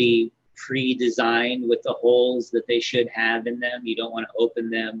already pre-designed with the holes that they should have in them. You don't want to open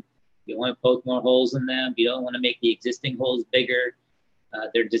them. You don't want to poke more holes in them. You don't want to make the existing holes bigger.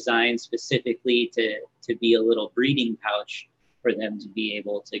 They're designed specifically to be a little breeding pouch for them to be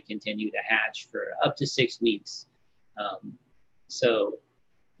able to continue to hatch for up to 6 weeks. So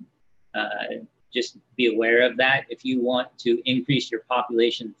just be aware of that. If you want to increase your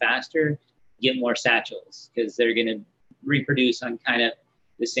population faster, get more satchels, because they're going to reproduce on kind of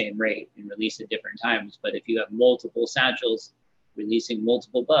the same rate and release at different times. But if you have multiple satchels releasing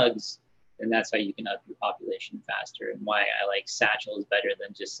multiple bugs, then that's how you can up your population faster, and why I like satchels better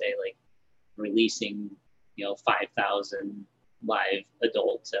than just say like releasing 5,000 live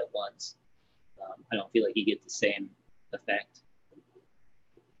adults at once. I don't feel like you get the same effect.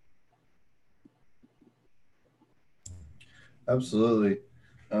 Absolutely.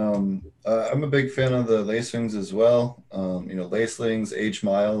 I'm a big fan of the lacewings as well. Lacewings,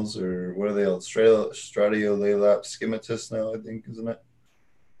 H-miles, or what are they called? Stratiolaps schimatus now, I think, isn't it?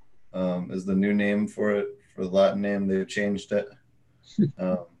 Is the new name for it. For the Latin name, they've changed it.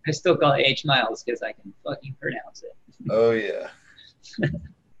 I still call it H-miles because I can fucking pronounce it. Oh, yeah.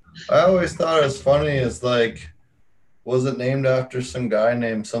 I always thought it was funny. It's like, was it named after some guy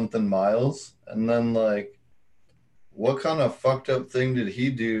named something Miles? And then, like, what kind of fucked up thing did he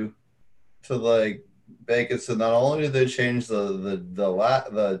do to like make it so not only did they change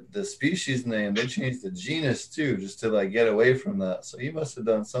the species name, they changed the genus too, just to like get away from that. So he must have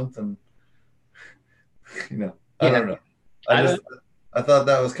done something, I don't know. I thought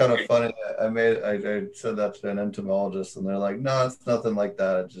that was kind of funny. I said that to an entomologist, and they're like, no, it's nothing like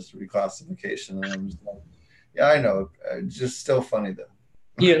that. It's just reclassification. And I'm just like, yeah, I know. It's just still funny though.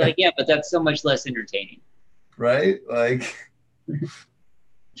 You're like, yeah, but that's so much less entertaining. Right? Like,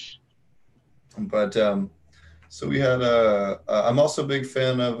 but so we had I'm also a big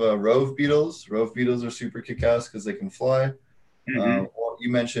fan of rove beetles. Rove beetles are super kick-ass because they can fly. Mm-hmm.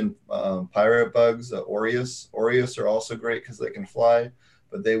 You mentioned pirate bugs, Orius. Orius are also great because they can fly.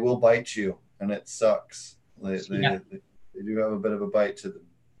 but they will bite you, and it sucks. Yeah. They do have a bit of a bite to them.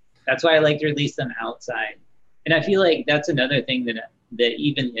 That's why I like to release them outside. And I feel like that's another thing that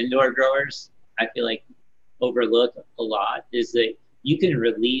even indoor growers, I feel like, overlook a lot, is that you can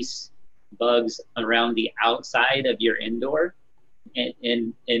release bugs around the outside of your indoor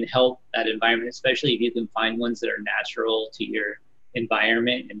and help that environment, especially if you can find ones that are natural to your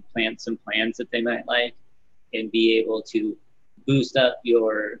environment and plant some plants that they might like, and be able to boost up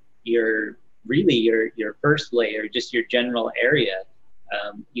your first layer, just your general area,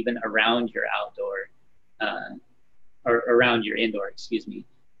 even around your outdoor or around your indoor, excuse me,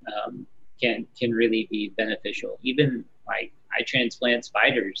 can really be beneficial. Even like I transplant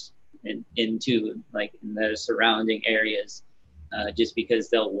spiders into like in the surrounding areas, just because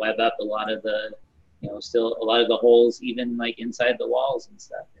they'll web up a lot of the, still a lot of the holes, even like inside the walls and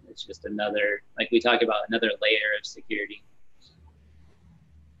stuff. And it's just another, like we talk about, another layer of security.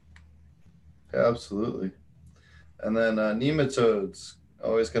 Yeah, absolutely. And then nematodes.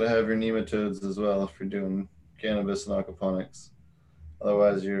 Always got to have your nematodes as well if you're doing cannabis and aquaponics.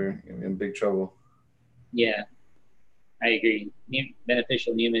 Otherwise, you're in big trouble. Yeah, I agree.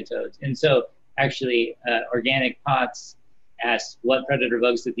 Beneficial nematodes. And so actually, Organic Pots asks what predator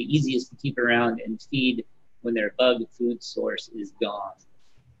bugs are the easiest to keep around and feed when their bug food source is gone.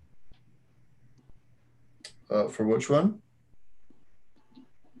 For which one?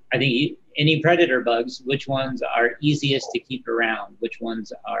 I think any predator bugs, which ones are easiest to keep around? Which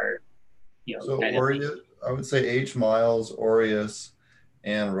ones are, So Aureus, I would say H. miles, Aureus,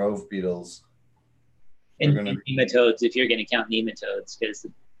 and Rove beetles. And nematodes, if you're going to count nematodes, because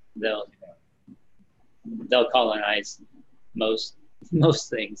they'll colonize most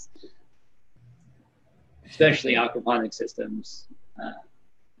things, especially aquaponic systems.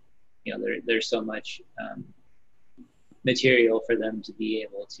 There's so much material for them to be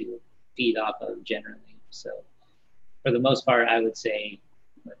able to feed off of generally. So for the most part, I would say,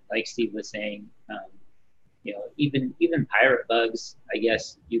 like Steve was saying, even pirate bugs, I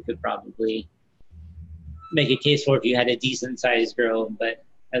guess you could probably make a case for if you had a decent sized grow. But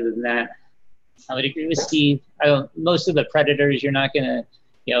other than that, I would agree with Steve. Most of the predators, you're not gonna,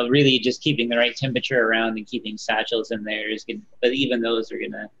 really just keeping the right temperature around and keeping satchels in there is gonna, but even those are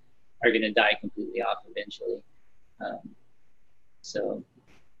gonna die completely off eventually. So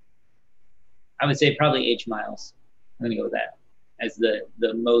I would say probably H. miles. I'm gonna go with that as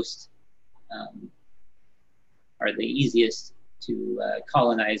the most are the easiest to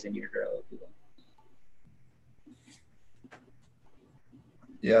colonize in your grow, if you will.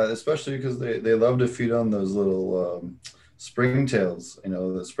 Yeah, especially because they love to feed on those little springtails. The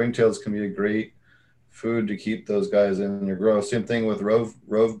springtails can be a great food to keep those guys in your grow. Same thing with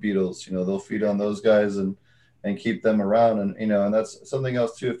rove beetles. They'll feed on those guys and keep them around. And that's something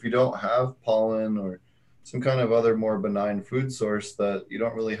else too. If you don't have pollen or some kind of other more benign food source that you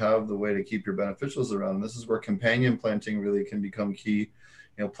don't really have the way to keep your beneficials around, this is where companion planting really can become key.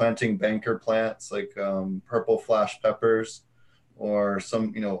 Planting banker plants like purple flash peppers, or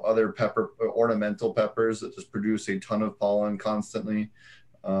some other ornamental peppers that just produce a ton of pollen constantly.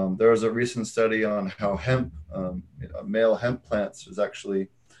 There was a recent study on how hemp, male hemp plants, is actually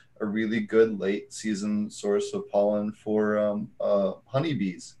a really good late season source of pollen for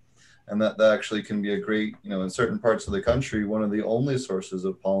honeybees, and that actually can be a great, in certain parts of the country, one of the only sources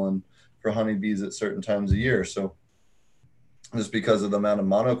of pollen for honeybees at certain times of year. So just because of the amount of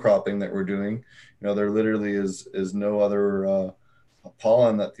monocropping that we're doing, there literally is no other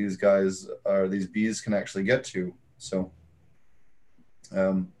pollen that these bees can actually get to. So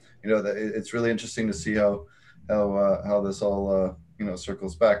it's really interesting to see how this all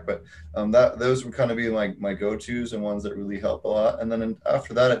circles back. But those would kind of be my go-tos and ones that really help a lot. And then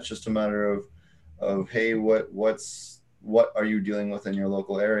after that, it's just a matter of hey, what are you dealing with in your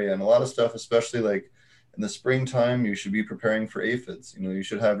local area? And a lot of stuff, especially like in the springtime, you should be preparing for aphids. You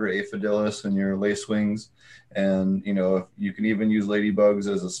should have your aphidillus and your lacewings, and if you can even use ladybugs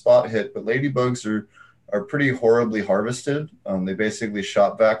as a spot hit. But ladybugs are pretty horribly harvested. They basically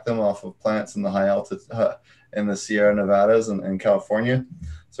shop vac them off of plants in the high altitude in the Sierra Nevadas and California.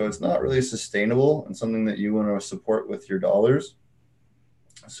 So it's not really sustainable and something that you want to support with your dollars.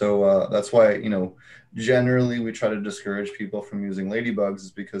 So that's why generally we try to discourage people from using ladybugs,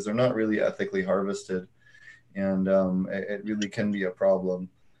 is because they're not really ethically harvested, and it really can be a problem.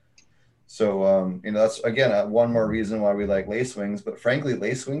 So that's again one more reason why we like lacewings. But frankly,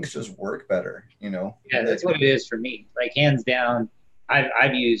 lacewings just work better. Yeah, that's what it is for me. Like hands down,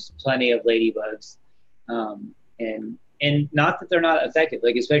 I've used plenty of ladybugs, and not that they're not effective.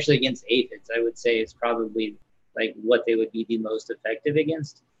 Like especially against aphids, I would say it's probably like what they would be the most effective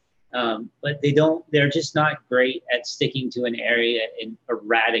against. But they're just not great at sticking to an area and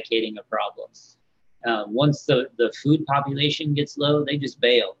eradicating a problem. Once the food population gets low, they just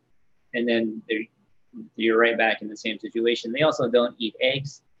bail. And then you're right back in the same situation. They also don't eat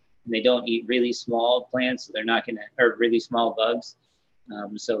eggs, and they don't eat really small plants. So they're not going to, or really small bugs.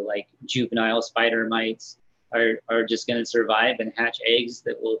 So like juvenile spider mites are just going to survive and hatch eggs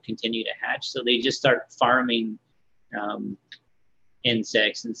that will continue to hatch. So they just start farming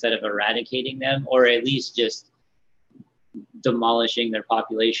insects instead of eradicating them, or at least just demolishing their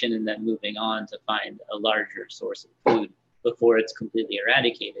population and then moving on to find a larger source of food before it's completely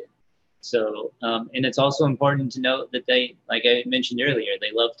eradicated. So, and it's also important to note that they, like I mentioned earlier,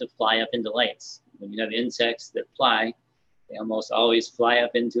 they love to fly up into lights. When you have insects that fly, they almost always fly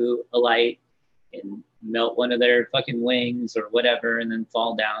up into a light and melt one of their fucking wings or whatever, and then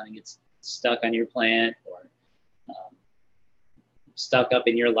fall down and gets stuck on your plant, or stuck up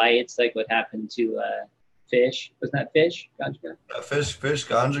in your lights, like what happened to fish. Wasn't that fish? Ganja guy? Fish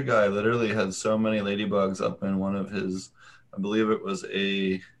Ganja guy literally had so many ladybugs up in one of his, I believe it was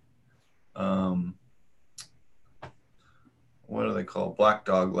a, what do they call, black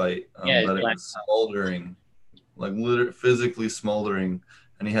dog light, Yeah, that it was smoldering, like literally physically smoldering,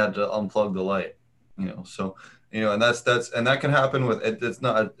 and he had to unplug the light, so and that can happen with it. It's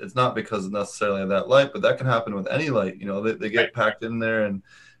not because necessarily of that light, but that can happen with any light. They get packed in there,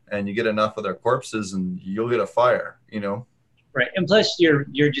 and you get enough of their corpses and you'll get a fire. Right. And plus you're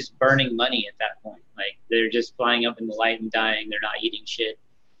just burning money at that point. Like they're just flying up in the light and dying. They're not eating shit.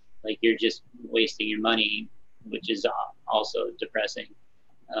 Like you're just wasting your money, which is also depressing.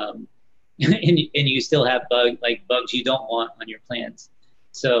 And you still have bugs you don't want on your plants.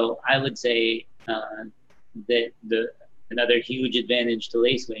 So I would say that another huge advantage to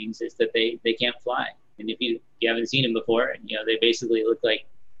lacewings is that they can't fly. And if you haven't seen them before, they basically look like,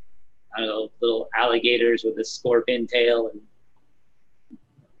 I don't know, little alligators with a scorpion tail and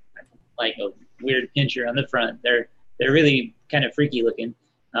like a weird pincher on the front. They're really kind of freaky looking,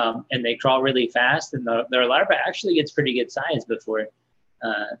 and they crawl really fast. And their larva actually gets pretty good size before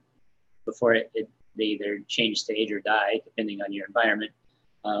they either change stage or die, depending on your environment.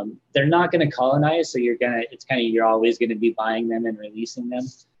 They're not going to colonize, so you're always going to be buying them and releasing them.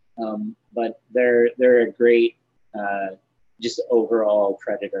 But they're a great just overall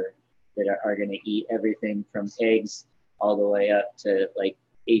predator that are going to eat everything from eggs all the way up to like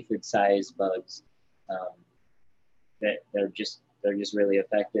aphid-sized bugs. That they're just really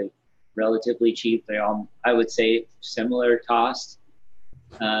effective, relatively cheap. They're all, I would say, similar cost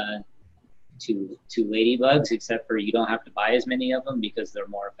to ladybugs, except for you don't have to buy as many of them because they're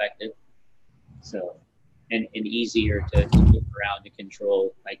more effective. So, and easier to move around and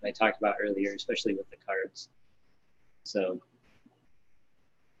control, like I talked about earlier, especially with the cards. So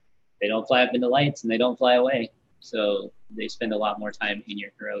they don't fly up into lights and they don't fly away. So they spend a lot more time in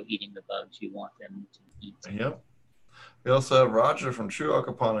your grow eating the bugs you want them to eat. Yep. We also have Roger from True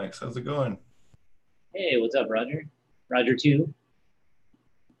Aquaponics. How's it going? Hey, what's up, Roger? Roger 2.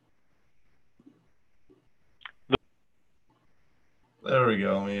 There we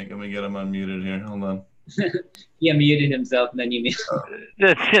go. Let me get him unmuted here. Hold on. He unmuted himself and then you muted.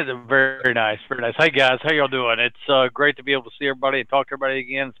 That's very nice, very nice. Hey guys, how y'all doing? It's great to be able to see everybody and talk to everybody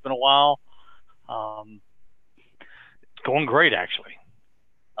again. It's been a while. It's going great, actually.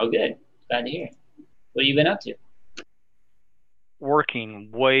 Oh, good. Glad to hear. What have you been up to? Working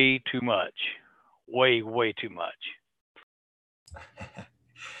way too much. Way too much.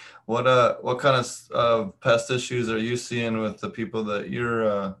 What kind of pest issues are you seeing with the people that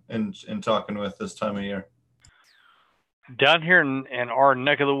you're in talking with this time of year? Down here in our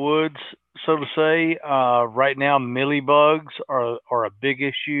neck of the woods, so to say, right now mealybugs are a big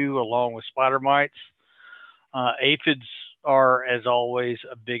issue, along with spider mites. Aphids are, as always,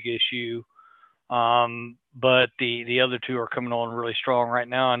 a big issue, but the other two are coming on really strong right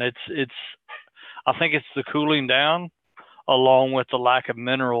now, and it's I think it's the cooling down, along with the lack of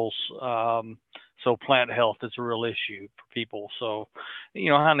minerals. So plant health is a real issue for people. So,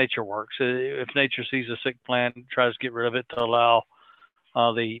 how nature works. If nature sees a sick plant, it tries to get rid of it to allow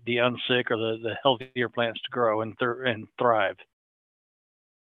the unsick or the healthier plants to grow and thrive.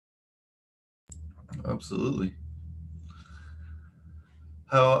 Absolutely.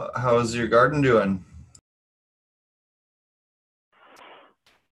 How is your garden doing?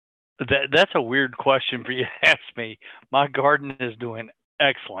 That's a weird question for you to ask me. My garden is doing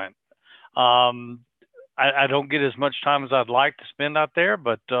excellent. I don't get as much time as I'd like to spend out there,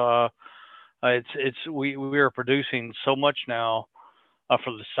 but we are producing so much now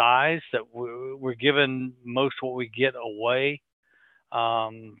for the size that we're giving most what we get away,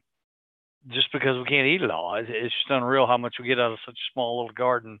 just because we can't eat it all. It's just unreal how much we get out of such a small little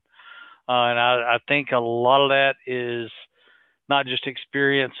garden. And I think a lot of that is not just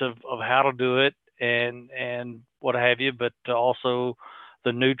experience of how to do it and what have you, but also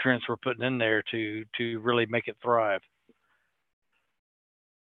the nutrients we're putting in there to really make it thrive.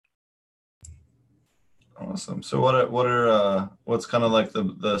 Awesome. So what's kind of like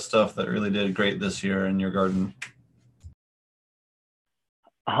the stuff that really did great this year in your garden?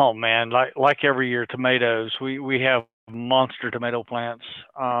 Oh man, like every year, tomatoes. We have monster tomato plants.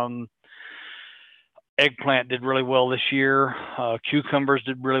 Eggplant did really well this year. Cucumbers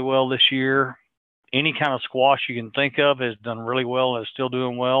did really well this year. Any kind of squash you can think of has done really well and is still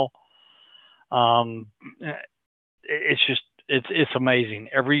doing well. It's amazing.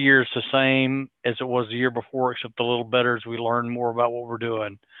 Every year it's the same as it was the year before, except a little better as we learn more about what we're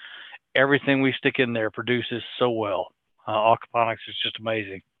doing. Everything we stick in there produces so well. Aquaponics is just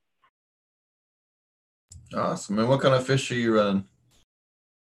amazing. Awesome. And what kind of fish are you running?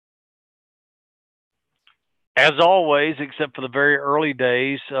 As always, except for the very early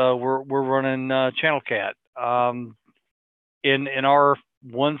days, we're running Channel Cat. In our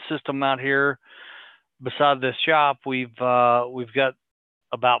one system out here, beside this shop, we've got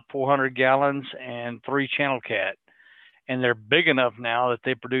about 400 gallons and 3 Channel Cat, and they're big enough now that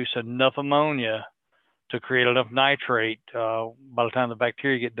they produce enough ammonia to create enough nitrate by the time the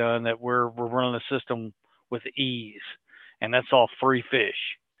bacteria get done that we're running the system with ease, and that's all free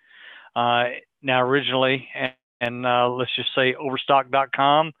fish. Now originally, and let's just say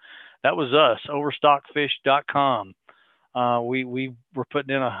overstock.com, that was us, overstockfish.com. We were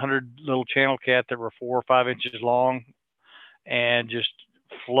putting in 100 little Channel Cat that were 4 or 5 inches long and just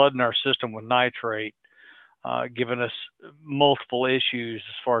flooding our system with nitrate, giving us multiple issues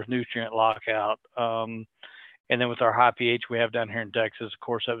as far as nutrient lockout. And then with our high pH we have down here in Texas, of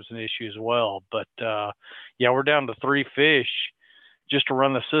course, that was an issue as well. But yeah, we're down to 3 fish just to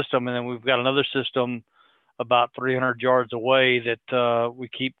run the system. And then we've got another system about 300 yards away that we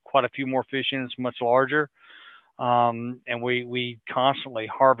keep quite a few more fish in. It's much larger. And we constantly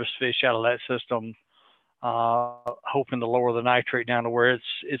harvest fish out of that system, hoping to lower the nitrate down to where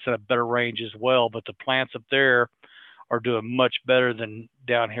it's in a better range as well. But the plants up there are doing much better than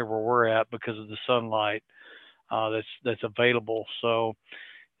down here where we're at because of the sunlight that's available. So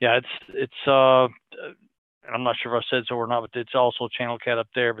yeah, it's I'm not sure if I said so or not, but it's also Channel Cat up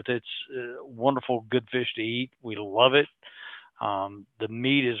there. But it's wonderful, good fish to eat. We love it. The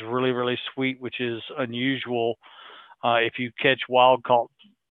meat is really, really sweet, which is unusual. If you catch wild caught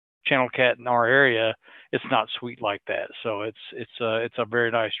Channel Cat in our area, it's not sweet like that. So it's a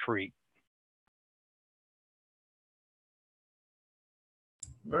very nice treat.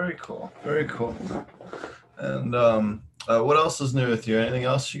 Very cool. Very cool. And what else is new with you? Anything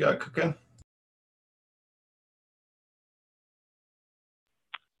else you got cooking?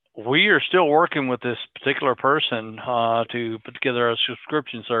 We are still working with this particular person to put together a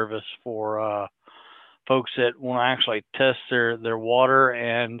subscription service for folks that want to actually test their water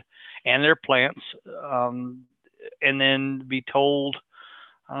and their plants, and then be told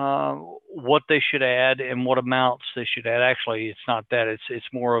what they should add and what amounts they should add. Actually, it's not that. It's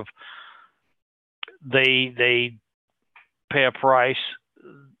more of they pay a price,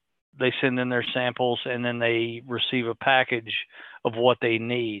 they send in their samples, and then they receive a package of what they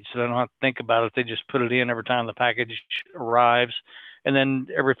need. So they don't have to think about it. They just put it in every time the package arrives. And then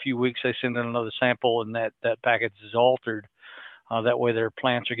every few weeks they send in another sample, and that package is altered. That way their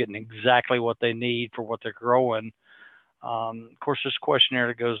plants are getting exactly what they need for what they're growing. Of course, there's a questionnaire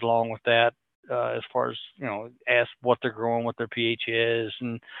that goes along with that, as far as, ask what they're growing, what their pH is,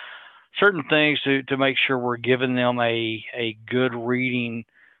 and certain things to make sure we're giving them a good reading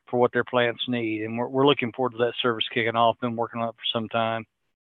for what their plants need. And we're looking forward to that service kicking off. Been working on it for some time.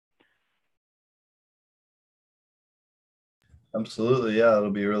 Absolutely, yeah.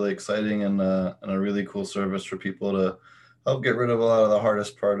 It'll be really exciting and a really cool service for people to help get rid of a lot of the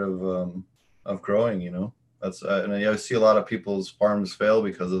hardest part of growing. That's and I see a lot of people's farms fail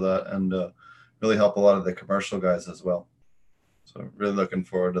because of that, and really help a lot of the commercial guys as well. So really looking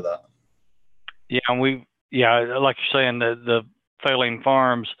forward to that. Yeah, and like you're saying, the failing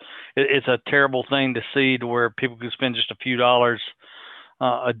farms, it's a terrible thing to see, to where people can spend just a few dollars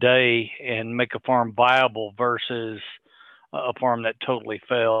a day and make a farm viable versus a farm that totally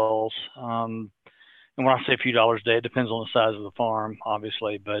fails. And when I say a few dollars a day, it depends on the size of the farm,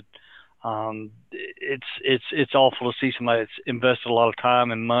 obviously, but it's awful to see somebody that's invested a lot of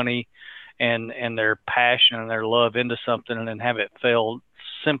time and money and their passion and their love into something and then have it fail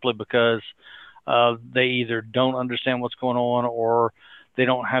simply because they either don't understand what's going on or they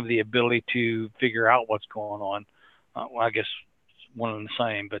don't have the ability to figure out what's going on. Well, I guess one and the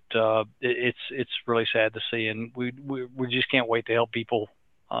same, but it's really sad to see, and we just can't wait to help people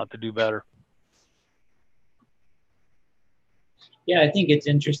to do better. Yeah, I think it's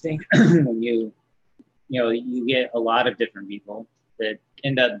interesting when you get a lot of different people that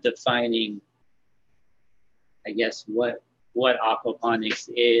end up defining, I guess, what aquaponics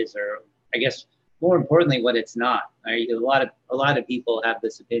is, or I guess more importantly, what it's not. Right? A lot of people have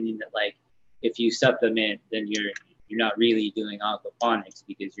this opinion that, like, if you supplement, then you're not really doing aquaponics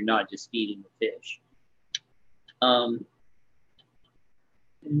because you're not just feeding the fish. And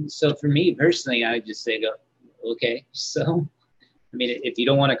so for me personally, I would just say, okay, so, I mean, if you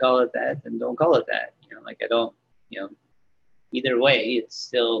don't want to call it that, then don't call it that. Like, I don't, either way, it's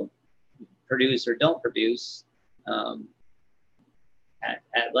still produce or don't produce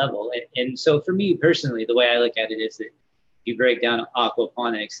at level. And so for me personally, the way I look at it is that you break down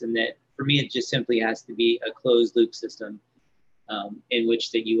aquaponics, and that for me, it just simply has to be a closed loop system in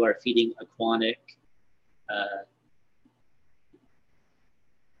which that you are feeding aquatic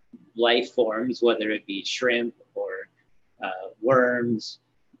life forms, whether it be shrimp or worms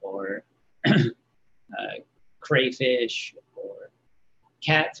or crayfish or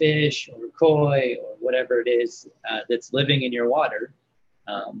catfish or koi or whatever it is that's living in your water,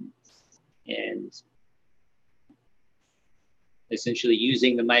 and essentially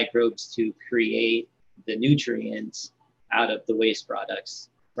using the microbes to create the nutrients out of the waste products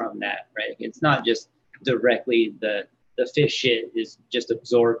from that, right? It's not just directly the fish shit is just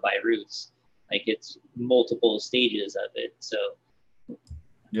absorbed by roots. Like, it's multiple stages of it. So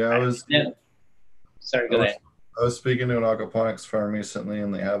yeah, sorry, go ahead. I was speaking to an aquaponics farm recently,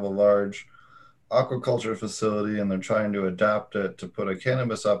 and they have a large aquaculture facility, and they're trying to adapt it to put a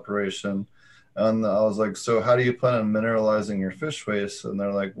cannabis operation. And I was like, so how do you plan on mineralizing your fish waste? And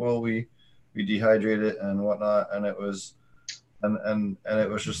they're like, well, we dehydrate it and whatnot. And it was, and it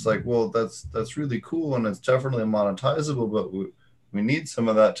was just like, well, that's really cool, and it's definitely monetizable, but we need some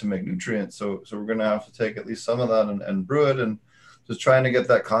of that to make nutrients. So we're going to have to take at least some of that and brew it. And just trying to get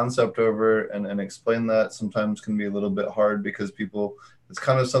that concept over and explain that sometimes can be a little bit hard, because it's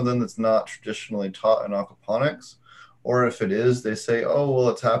kind of something that's not traditionally taught in aquaponics. Or if it is, they say, oh, well,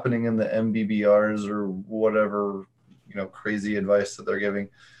 it's happening in the MBBRs or whatever, crazy advice that they're giving.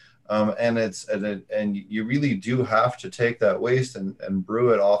 And you really do have to take that waste and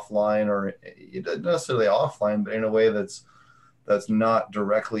brew it offline, or not necessarily offline, but in a way that's not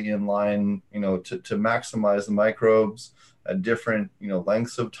directly in line, to maximize the microbes at different,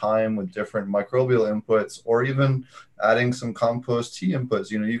 lengths of time with different microbial inputs, or even adding some compost tea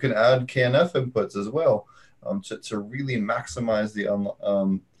inputs. You can add KNF inputs as well, to really maximize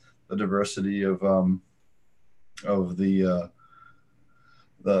the diversity of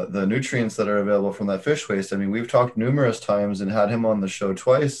the nutrients that are available from that fish waste. I mean, we've talked numerous times and had him on the show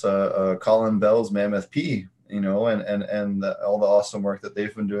twice, Colin Bell's Mammoth P, and all the awesome work that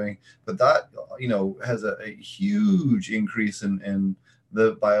they've been doing. But that, has a huge increase in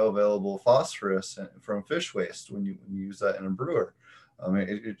the bioavailable phosphorus from fish waste when you use that in a brewer. I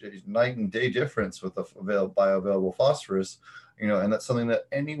mean, it's night and day difference with the bioavailable phosphorus, and that's something that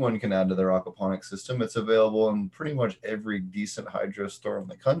anyone can add to their aquaponics system. It's available in pretty much every decent hydro store in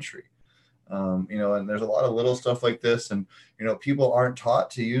the country. And there's a lot of little stuff like this, and, people aren't taught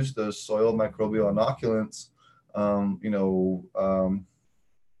to use those soil microbial inoculants,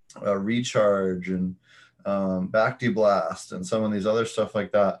 Recharge and Bactiblast and some of these other stuff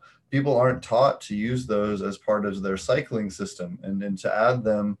like that. People aren't taught to use those as part of their cycling system, and to add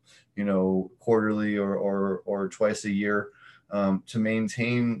them, quarterly or twice a year, to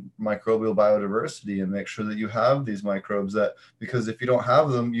maintain microbial biodiversity and make sure that you have these microbes, because if you don't have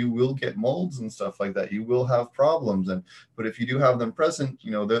them, you will get molds and stuff like that. You will have problems. But if you do have them present,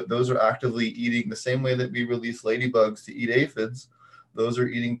 those are actively eating the same way that we release ladybugs to eat aphids. Those are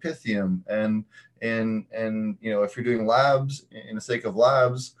eating Pythium. And if you're doing labs, in the sake of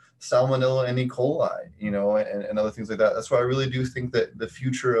labs, Salmonella and E. coli, and other things like that. That's why I really do think that the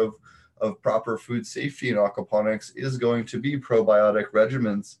future of proper food safety in aquaponics is going to be probiotic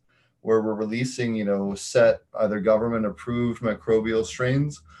regimens, where we're releasing, set either government approved microbial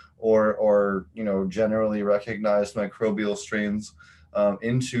strains or generally recognized microbial strains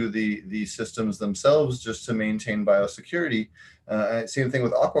into the systems themselves, just to maintain biosecurity. Same thing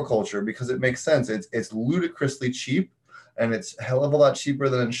with aquaculture, because it makes sense. It's ludicrously cheap. And it's a hell of a lot cheaper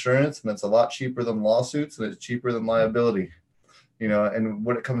than insurance, and it's a lot cheaper than lawsuits, and it's cheaper than liability. you know, and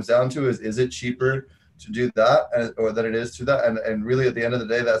what it comes down to is it cheaper to do that or than it is to that? And really at the end of the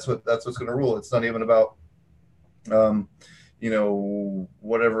day, that's what's going to rule. It's not even about, you know,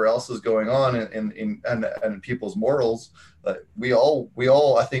 whatever else is going on in people's morals. We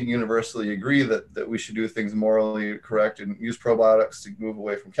all I think universally agree that we should do things morally correct and use probiotics to move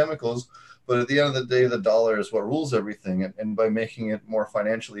away from chemicals. But at the end of the day, the dollar is what rules everything. And by making it more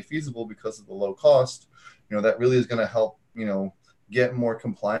financially feasible because of the low cost, you know, that really is going to help, you know, get more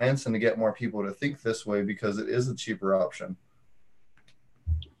compliance and to get more people to think this way because it is a cheaper option.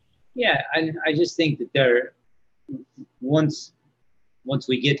 Yeah, I just think that once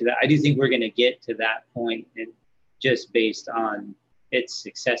we get to that, I do think we're going to get to that point, and just based on its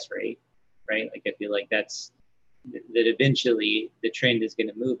success rate, right? Like I feel like that eventually the trend is going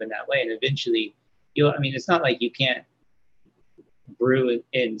to move in that way, and eventually, I mean, it's not like you can't brew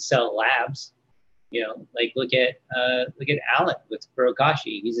and sell labs, you know. Like look at Alan with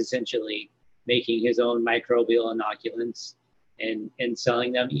Furokashi. He's essentially making his own microbial inoculants and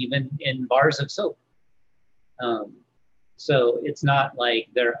selling them even in bars of soap. So it's not like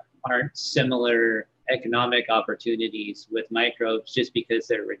there aren't similar economic opportunities with microbes just because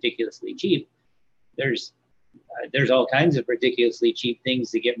they're ridiculously cheap. There's all kinds of ridiculously cheap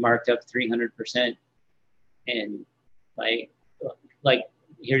things that get marked up 300%. And like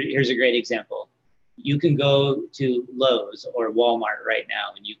here's a great example. You can go to Lowe's or Walmart right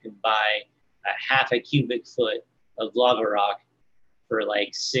now and you can buy a half a cubic foot of lava rock for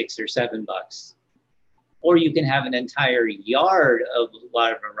like $6 or $7. Or you can have an entire yard of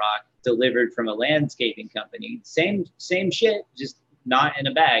lava rock delivered from a landscaping company. Same shit, just not in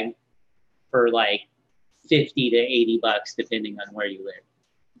a bag, for like $50 to $80, depending on where you live.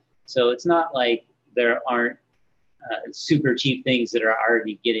 So it's not like there aren't super cheap things that are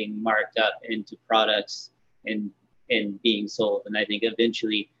already getting marked up into products and being sold. And I think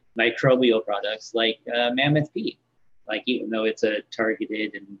eventually microbial products like Mammoth P, like even though it's a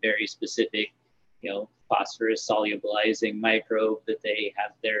targeted and very specific, you know, phosphorus solubilizing microbe that they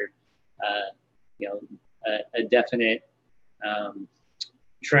have their, you know, a definite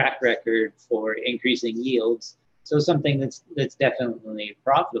track record for increasing yields. So something that's definitely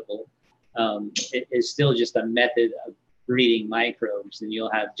profitable. It is still just a method of breeding microbes, and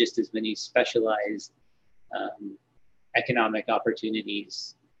you'll have just as many specialized economic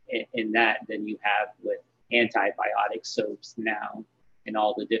opportunities in that than you have with antibiotic soaps now, and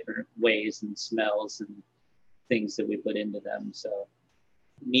all the different ways and smells and things that we put into them. So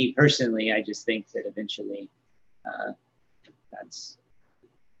me personally, I just think that eventually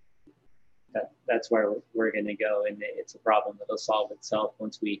that's where we're going to go, and it's a problem that'll solve itself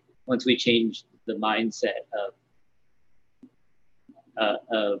once we change the mindset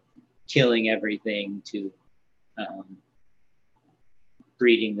of killing everything to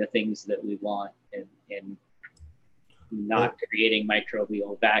breeding the things that we want and not creating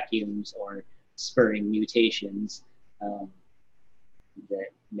microbial vacuums or spurring mutations that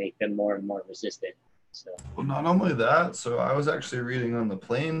make them more and more resistant. So, well, not only that, so I was actually reading on the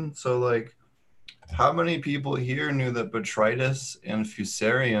plane, so like how many people here knew that botrytis and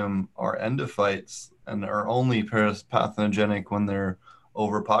fusarium are endophytes and are only pathogenic when they're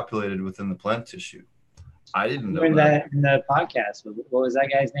overpopulated within the plant tissue? I didn't know that. In the podcast, what was that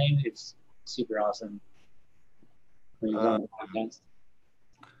guy's name? It's super awesome. When he was on the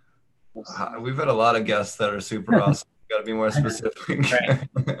podcast. We've had a lot of guests that are super awesome. Got to be more specific. Right.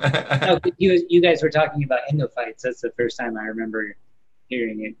 No, you guys were talking about endophytes. That's the first time I remember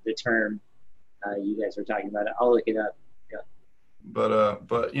hearing it, the term. You guys were talking about it. I'll look it up. Yeah.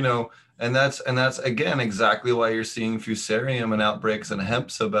 But you know, and that's again exactly why you're seeing fusarium and outbreaks in hemp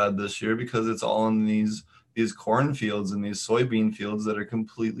so bad this year, because it's all in these cornfields and these soybean fields that are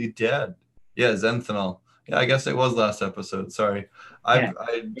completely dead. Yeah, xanthanol. Yeah, I guess it was last episode. Sorry.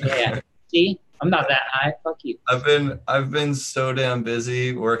 Yeah. See, I'm not that high. Fuck you. I've been so damn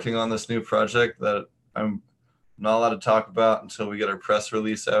busy working on this new project that I'm not allowed to talk about until we get our press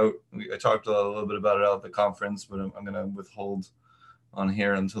release out. I talked a little bit about it out at the conference, but I'm going to withhold on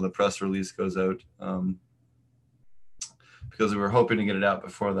here until the press release goes out, because we were hoping to get it out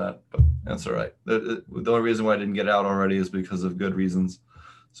before that, but that's all right. The only reason why I didn't get out already is because of good reasons,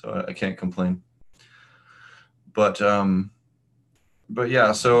 so I can't complain. But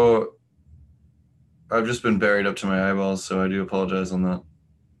yeah, so I've just been buried up to my eyeballs, so I do apologize on that.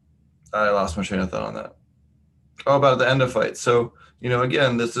 I lost my train of thought on that. Oh, about the endophytes. So, you know,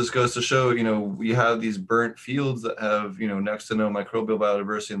 again, this just goes to show, you know, we have these burnt fields that have, you know, next to no microbial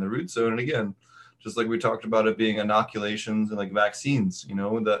biodiversity in the root zone. And again, Just like we talked about it being inoculations and like vaccines, you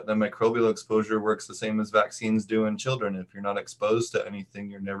know, the microbial exposure works the same as vaccines do in children. If you're not exposed to anything,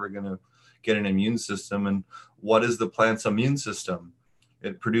 you're never going to get an immune system. And what is the plant's immune system?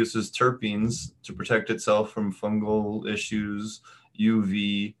 It produces terpenes to protect itself from fungal issues,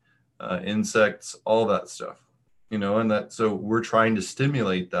 UV, insects, all that stuff, you know, and that, so we're trying to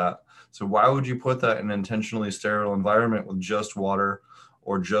stimulate that. So why would you put that in an intentionally sterile environment with just water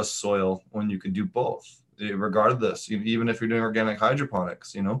or just soil when you could do both, regardless, even if you're doing organic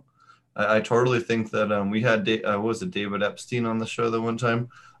hydroponics, you know? I totally think that we had, what was it, David Epstein on the show the one time?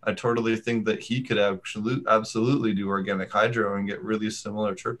 I totally think that he could absolutely do organic hydro and get really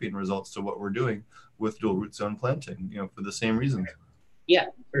similar terpene results to what we're doing with dual root zone planting, you know, for the same reasons. Yeah,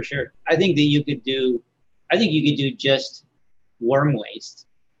 for sure. I think you could do just worm waste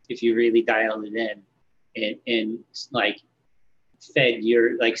if you really dialed it in and like fed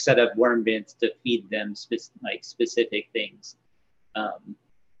your, like set up worm bins to feed them specific things.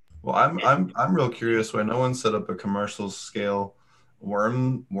 Well, I'm real curious why no one set up a commercial scale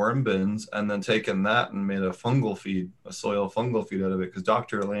worm bins and then taken that and made a fungal feed, a soil fungal feed out of it. Because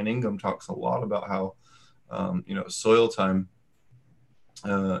Dr. Elaine Ingham talks a lot about how, you know, soil time,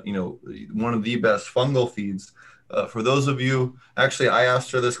 you know, one of the best fungal feeds. For those of you, actually, I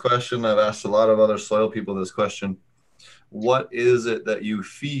asked her this question. I've asked a lot of other soil people this question. What is it that you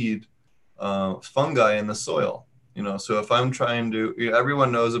feed fungi in the soil? You know, so if I'm trying to, you know,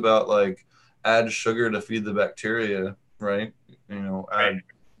 everyone knows about like add sugar to feed the bacteria, right? You know, add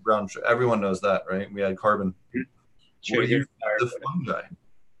brown sugar. Everyone knows that, right? We add carbon. Sure, What do you feed the fungi?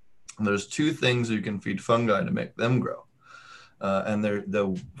 And there's two things you can feed fungi to make them grow. And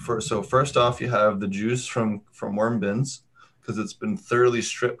so first off, you have the juice from worm bins because it's been thoroughly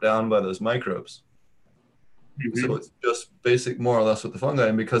stripped down by those microbes. Mm-hmm. So it's just basic, more or less, with the fungi.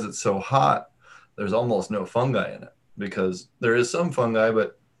 And because it's so hot, there's almost no fungi in it, because there is some fungi,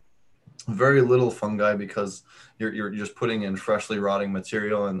 but very little fungi, because you're just putting in freshly rotting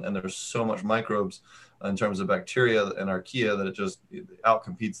material, and there's so much microbes in terms of bacteria and archaea that it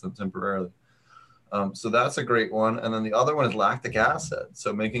outcompetes them temporarily. So that's a great one. And then the other one is lactic acid.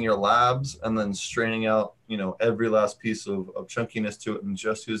 So making your labs and then straining out, you know, every last piece of chunkiness to it and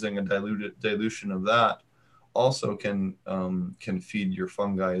just using a dilution of that also can feed your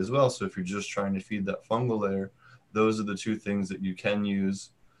fungi as well. So if you're just trying to feed that fungal layer, those are the two things that you can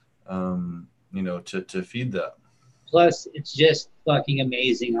use, you know, to feed that. Plus, it's just fucking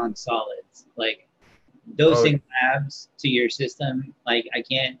amazing on solids. Like dosing labs to your system, like I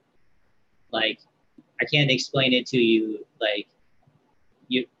can't explain it to you. Like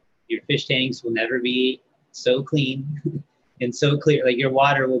your fish tanks will never be so clean and so clear. Like your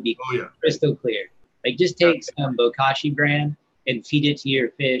water will be crystal clear. Like just take some Bokashi brand and feed it to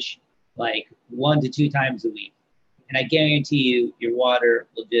your fish like 1 to 2 times a week. And I guarantee you your water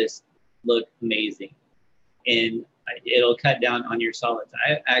will just look amazing. And it'll cut down on your solids.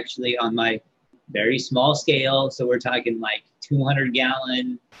 I actually, on my very small scale, so we're talking like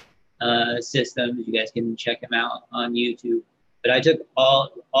 200-gallon systems, you guys can check them out on YouTube. But I took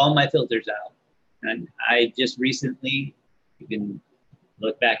all my filters out. And I just recently, you can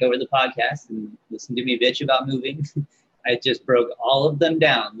look back over the podcast and listen to me bitch about moving. I just broke all of them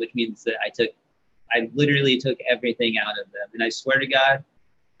down, which means that I literally took everything out of them. And I swear to God,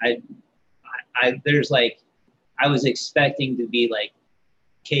 I was expecting to be like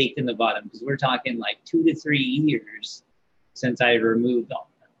caked in the bottom, because we're talking like 2 to 3 years since I removed all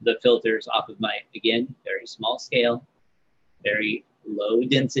the filters off of my, again, very small scale, very low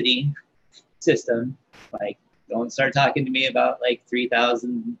density system. Like, don't start talking to me about like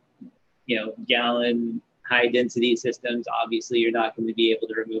 3,000, gallon high density systems. Obviously, you're not going to be able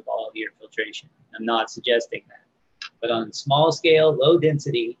to remove all of your filtration. I'm not suggesting that. But on small scale, low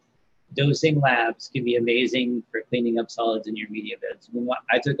density, dosing labs can be amazing for cleaning up solids in your media beds. When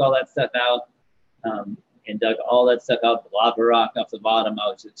I took all that stuff out and dug all that stuff out, the lava rock off the bottom, I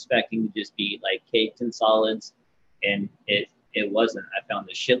was expecting to just be like caked in solids, and it wasn't. I found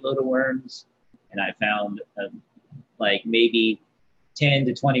a shitload of worms, and I found like maybe 10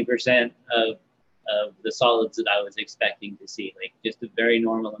 to 20% of the solids that I was expecting to see, like just a very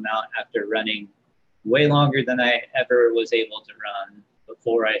normal amount after running way longer than I ever was able to run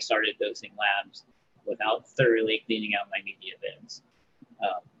before I started dosing labs without thoroughly cleaning out my media beds.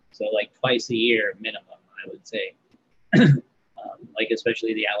 So like twice a year minimum, I would say, like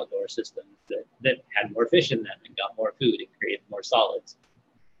especially the Alidor systems that had more fish in them and got more food and created more solids.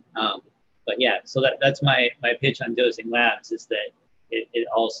 But yeah, so that's my pitch on dosing labs, is that it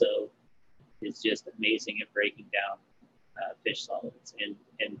also is just amazing at breaking down fish solids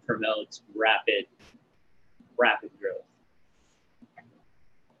and promotes rapid growth.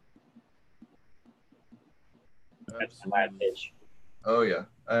 That's live fish. Oh yeah,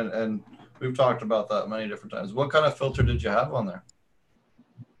 and we've talked about that many different times. What kind of filter did you have on there?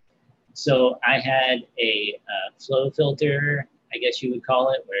 So I had a flow filter, I guess you would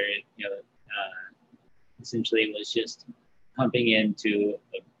call it, where essentially it was just pumping into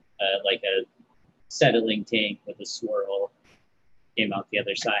like a settling tank with a swirl. Came out the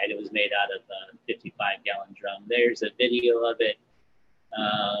other side. It was made out of a 55-gallon drum. There's a video of it.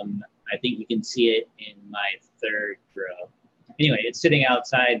 I think you can see it in my third grow. Anyway, it's sitting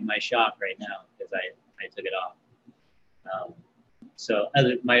outside my shop right now because I took it off. So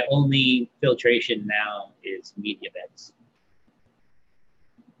my only filtration now is media beds.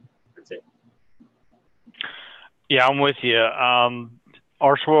 That's it. Yeah, I'm with you.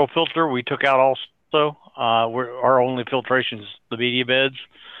 Our soil filter we took out also. Our only filtration is the media beds.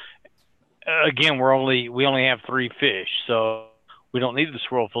 Again, we only have 3 fish, so we don't need the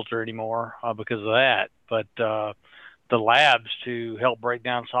swirl filter anymore because of that. But the labs to help break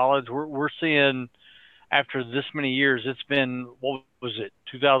down solids, we're seeing after this many years, it's been, what was it,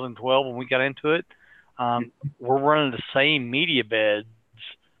 2012 when we got into it? We're running the same media beds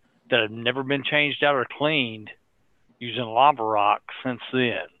that have never been changed out or cleaned using lava rock since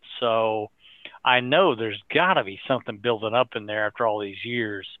then. So I know there's got to be something building up in there after all these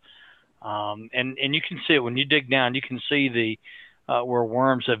years. And you can see it when you dig down. You can see the where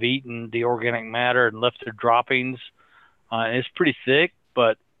worms have eaten the organic matter and left their droppings. It's pretty thick,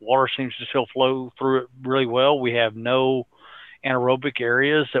 but water seems to still flow through it really well. We have no anaerobic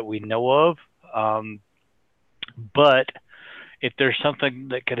areas that we know of. But if there's something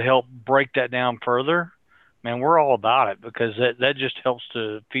that could help break that down further, man, we're all about it because that just helps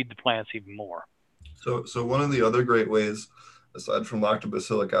to feed the plants even more. So one of the other great ways, aside from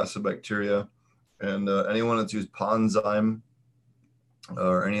lactobacillic acid bacteria, and anyone that's used Ponzyme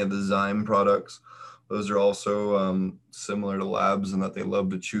or any of the Zyme products, those are also similar to labs in that they love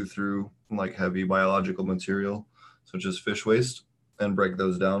to chew through like heavy biological material, such as fish waste, and break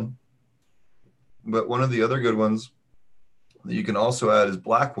those down. But one of the other good ones that you can also add is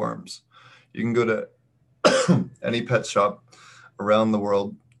black worms. You can go to any pet shop around the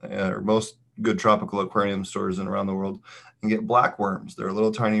world, or most good tropical aquarium stores and around the world, and get black worms. They're a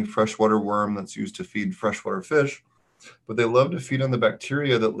little tiny freshwater worm that's used to feed freshwater fish, but they love to feed on the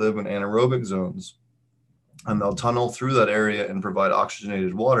bacteria that live in anaerobic zones. And they'll tunnel through that area and provide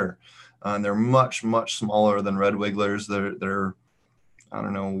oxygenated water. And they're much, much smaller than red wigglers. They're I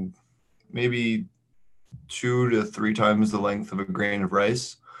don't know, maybe 2 to 3 times the length of a grain of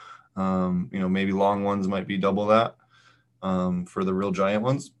rice. Maybe long ones might be double that for the real giant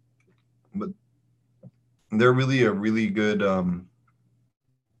ones. But they're really a really good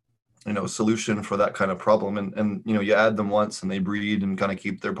solution for that kind of problem. And you add them once and they breed and kind of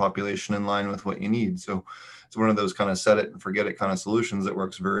keep their population in line with what you need. So it's one of those kind of set it and forget it kind of solutions that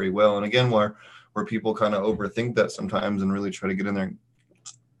works very well. And again, where people kind of overthink that sometimes and really try to get in there and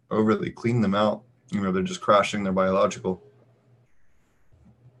overly clean them out, they're just crashing their biological.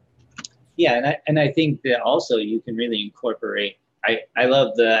 Yeah, and I think that also you can really incorporate. I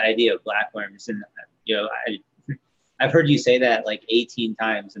love the idea of blackworms, and I've heard you say that like 18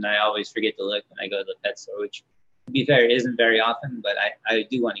 times, and I always forget to look when I go to the pet store, which, to be fair, isn't very often, but I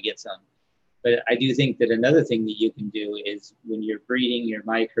do want to get some. But I do think that another thing that you can do is when you're breeding your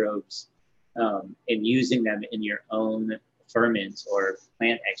microbes and using them in your own ferments or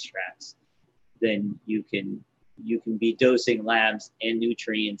plant extracts, then you can be dosing labs and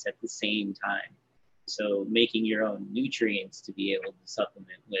nutrients at the same time. So making your own nutrients to be able to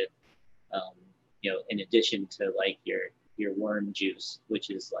supplement with, in addition to like your worm juice, which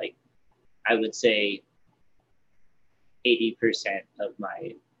is like, I would say 80% of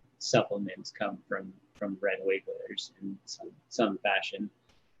my supplements come from red wigglers in some fashion,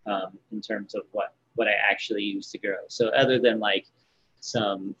 in terms of what I actually use to grow. So other than like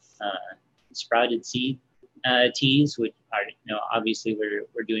some sprouted seed teas, which are obviously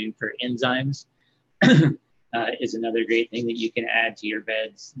we're doing for enzymes, is another great thing that you can add to your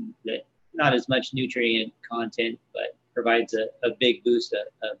beds. That not as much nutrient content, but provides a big boost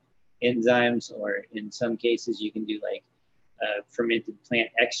of enzymes. Or in some cases, you can do like fermented plant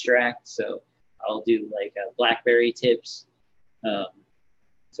extract. So I'll do like blackberry tips.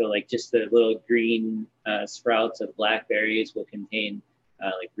 So like just the little green sprouts of blackberries will contain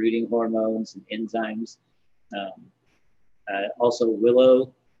like rooting hormones and enzymes. Also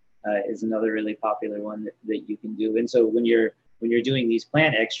willow is another really popular one that you can do. And so when you're doing these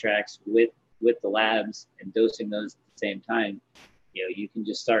plant extracts with the labs and dosing those at the same time, you can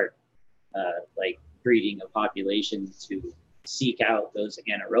just start like breeding a population to seek out those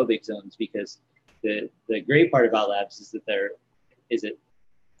anaerobic zones, because the great part about labs is that is it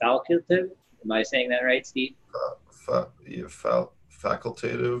facultative? Am I saying that right, Steve?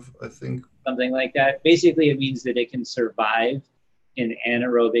 Facultative, I think. Something like that. Basically, it means that it can survive in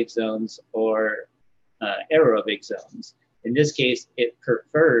anaerobic zones or aerobic zones. In this case, it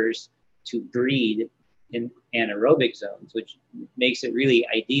prefers to breed in anaerobic zones, which makes it really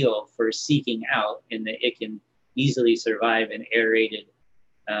ideal for seeking out, in that it can easily survive in aerated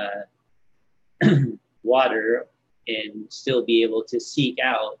water and still be able to seek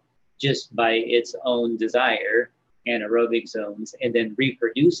out, just by its own desire, anaerobic zones, and then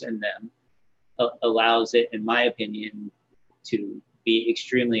reproduce in them. Allows it, in my opinion, to be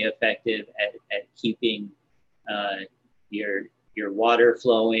extremely effective at keeping your water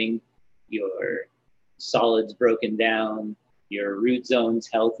flowing, your solids broken down, your root zones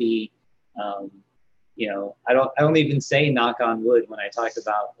healthy. I don't even say, knock on wood, when I talk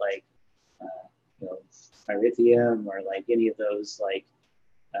about like pyrithium or like any of those like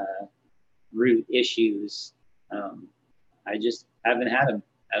root issues. I just haven't had them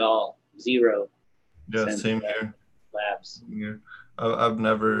at all. Zero. Yeah, same here. Labs. Yeah. I've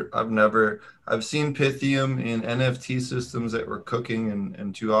seen Pythium in NFT systems that were cooking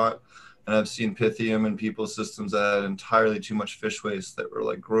and too hot. And I've seen Pythium in people's systems that had entirely too much fish waste, that were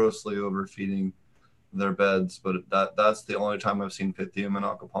like grossly overfeeding their beds. But that's the only time I've seen Pythium in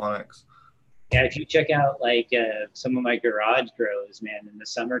aquaponics. Yeah, if you check out like some of my garage grows, man, in the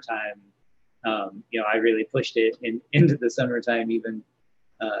summertime, I really pushed it into the summertime, even,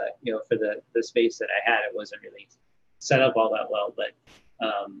 for the space that I had. It wasn't really set up all that well, but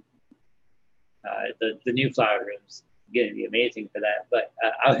the new flower room's going to be amazing for that. But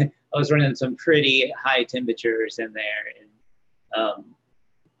I was running some pretty high temperatures in there, and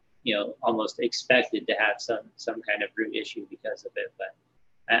almost expected to have some kind of root issue because of it, but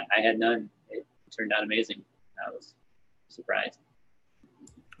I had none. It turned out amazing. I was surprised.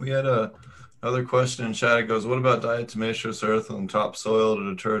 We had another question in chat. It goes, what about diatomaceous earth and topsoil to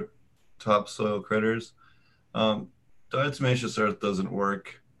deter topsoil critters? Diatomaceous earth doesn't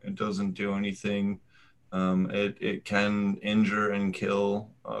work. It doesn't do anything. It can injure and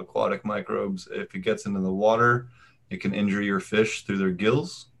kill aquatic microbes. If it gets into the water, it can injure your fish through their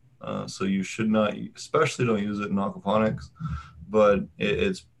gills. So you should not, especially don't use it in aquaponics. But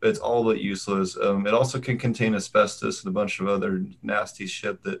it's all but useless. It also can contain asbestos and a bunch of other nasty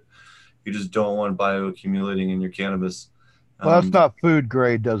shit that you just don't want bioaccumulating in your cannabis. Well, that's not food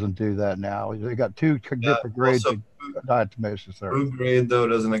grade. Doesn't do that now. They got two different grades of diatomaceous earth. Food grade though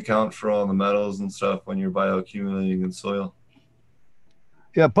doesn't account for all the metals and stuff when you're bioaccumulating in soil.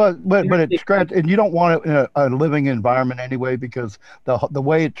 Yeah, but it's scratch, and you don't want it in a living environment anyway, because the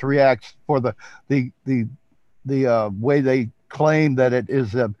way it reacts for the way they claim that it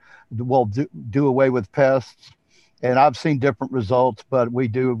is will do away with pests, and I've seen different results, but we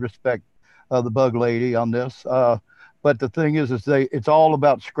do respect the bug lady on this. But the thing is it's all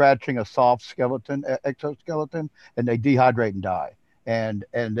about scratching a soft skeleton, exoskeleton, and they dehydrate and die.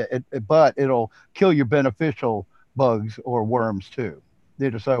 But it'll kill your beneficial bugs or worms too.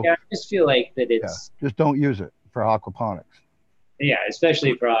 So yeah, I just feel like that it's just don't use it for aquaponics. Yeah,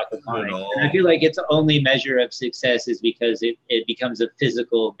 especially for aquaponics. And I feel like its only measure of success is because it becomes a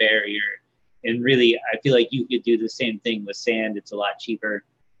physical barrier. And really, I feel like you could do the same thing with sand. It's a lot cheaper.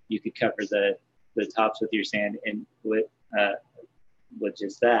 You could cover the tops with your sand and with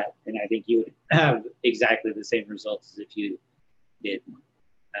just that. And I think you would have exactly the same results as if you did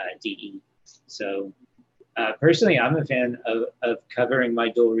DE. So personally, I'm a fan of covering my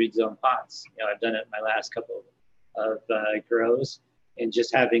dual reed zone pots. I've done it my last couple of grows, and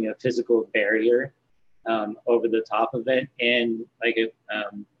just having a physical barrier over the top of it. And like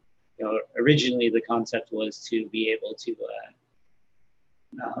originally the concept was to be able to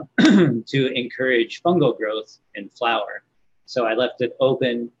to encourage fungal growth in flower. So I left it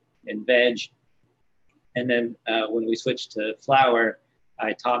open in veg, and then when we switched to flower,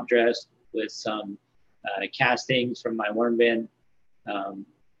 I top dressed with some castings from my worm bin.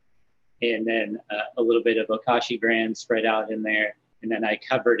 And then a little bit of Okashi Grand spread out in there. And then I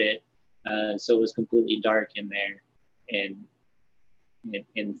covered it so it was completely dark in there. And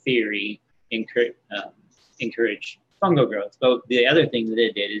in theory, encourage fungal growth. But the other thing that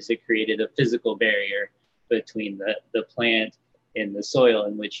it did is it created a physical barrier between the plant and the soil,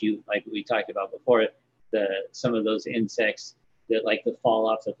 in which you, like we talked about before, some of those insects that like to fall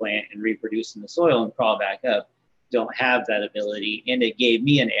off the plant and reproduce in the soil and crawl back up don't have that ability. And it gave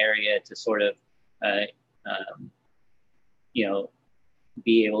me an area to sort of you know,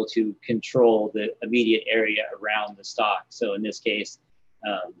 be able to control the immediate area around the stock. So in this case,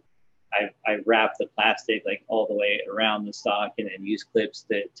 I wrapped the plastic like all the way around the stock and then used clips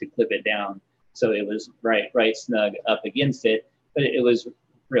to clip it down. So it was right snug up against it, but it was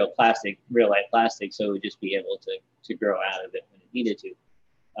real plastic, real light plastic. So it would just be able to grow out of it when it needed to.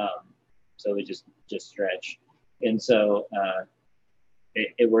 So it would just stretch. And so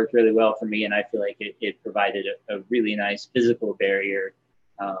it worked really well for me. And I feel like it provided a really nice physical barrier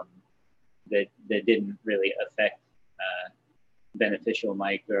that didn't really affect beneficial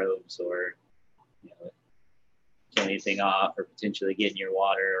microbes or, you know, kill anything off or potentially get in your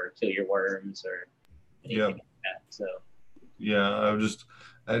water or kill your worms or anything like that. So yeah,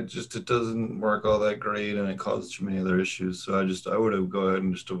 it doesn't work all that great and it causes too many other issues. So I would have go ahead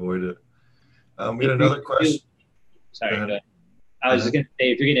and just avoid it. We had another question. Sorry, go ahead. I was just gonna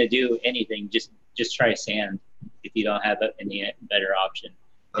say, if you're gonna do anything, just try sand if you don't have any better option.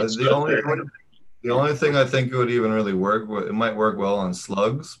 The only thing I think it would even really work, it might work well on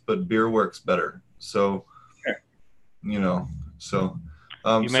slugs, but beer works better. So, sure. You know, so.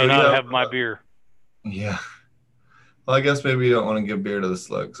 You may not have my beer. Yeah. Well, I guess maybe you don't want to give beer to the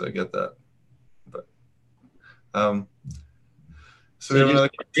slugs. I get that. But, so we have another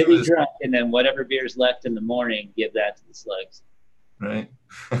question. Really drunk, and then whatever beer's left in the morning, give that to the slugs. Right.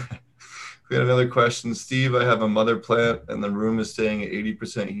 We had another question. Steve, I have a mother plant and the room is staying at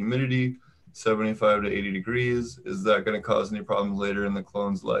 80% humidity, 75 to 80 degrees. Is that going to cause any problems later in the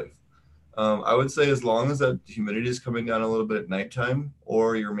clone's life? I would say as long as that humidity is coming down a little bit at nighttime,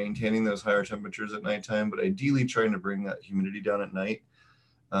 or you're maintaining those higher temperatures at nighttime, but ideally trying to bring that humidity down at night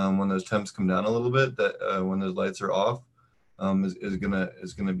when those temps come down a little bit, that when those lights are off, is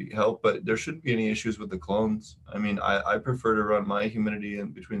gonna be help. But there shouldn't be any issues with the clones. I mean, I prefer to run my humidity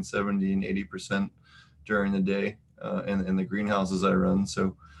in between 70 and 80% during the day in the greenhouses I run.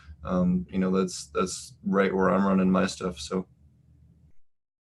 So you know, that's right where I'm running my stuff. So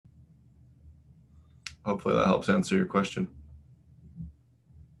hopefully that helps answer your question.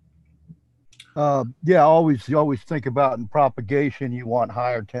 Yeah, you always think about in propagation, you want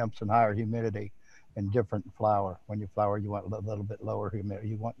higher temps and higher humidity in different flower. When you flower, you want a little bit lower humidity.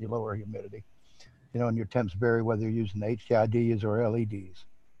 You want your lower humidity. You know, and your temps vary whether you're using HIDs or LEDs.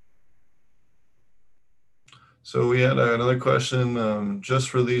 So we had another question.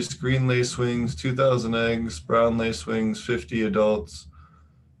 Just released green lacewings, 2,000 eggs, brown lacewings, 50 adults,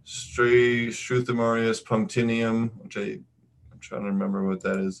 stray Struthomorius punctinium, which I'm trying to remember what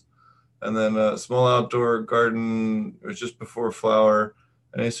that is. And then a small outdoor garden, it was just before flower.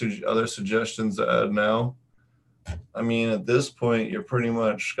 Any other suggestions to add now? I mean, at this point, you're pretty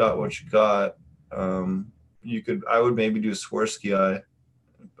much got what you got. I would maybe do Swarovski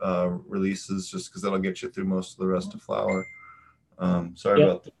releases just because that'll get you through most of the rest of flower. Sorry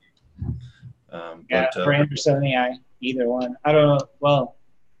about that. Yeah, for Andersonii, either one. I don't know. Well,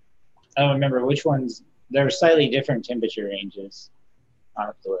 I don't remember which ones. There are slightly different temperature ranges. I'll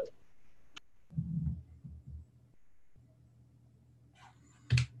have to look.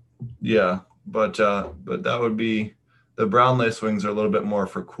 Yeah, but that would be, the brown lacewings are a little bit more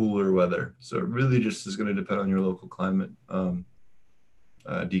for cooler weather. So it really just is going to depend on your local climate,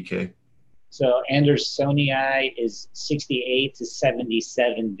 DK. So Andersonii is 68 to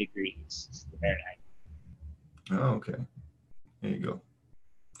 77 degrees Fahrenheit. Oh, okay. There you go.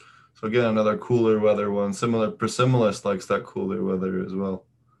 So again, another cooler weather one. Persimilis likes that cooler weather as well.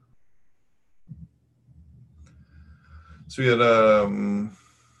 So we had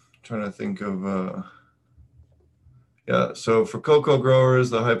trying to think of yeah, so for cocoa growers,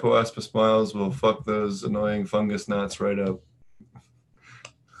 the Hypoaspis miles will fuck those annoying fungus gnats right up.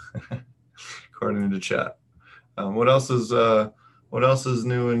 According to chat. What else is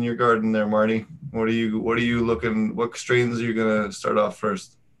new in your garden there, Marty? What are you looking, what strains are you gonna start off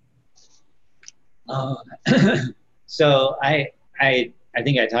first? So I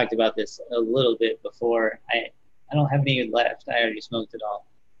think I talked about this a little bit before. I don't have any left. I already smoked it all.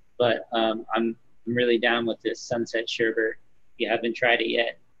 But I'm really down with this Sunset Sherbet. If you haven't tried it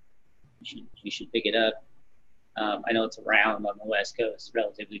yet, you should pick it up. I know it's around on the West Coast,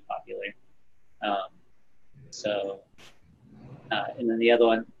 relatively popular. And then the other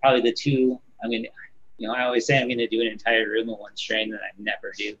one, probably the two, I always say I'm gonna do an entire room of one strain, and I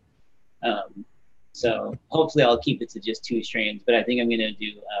never do. So hopefully I'll keep it to just 2 strains, but I think I'm gonna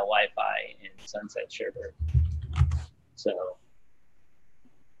do Wi-Fi and Sunset Sherbet. So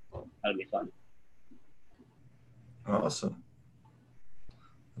that'll be fun. Awesome.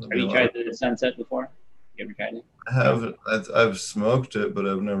 Have you tried the Sunset before? You ever tried it? I haven't. I've smoked it, but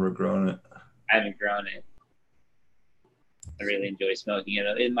I've never grown it. I haven't grown it. I really enjoy smoking it.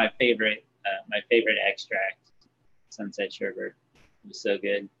 It's my favorite extract, Sunset Sherbet. It was so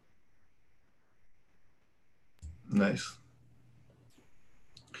good. Nice.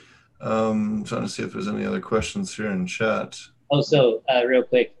 Trying to see if there's any other questions here in chat. Also, real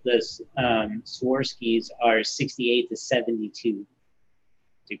quick, this Swarovskis are 68 to 72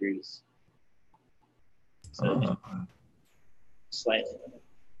 degrees. So slightly.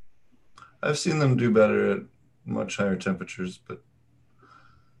 I've seen them do better at much higher temperatures, but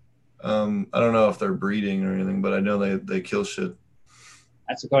I don't know if they're breeding or anything, but I know they kill shit.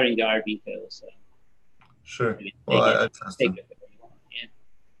 That's according to RVCO, so. Sure. Well, I test them. Yeah.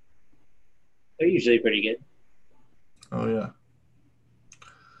 They're usually pretty good. Oh, yeah.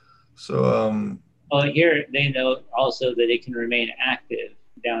 So, well, here they note also that it can remain active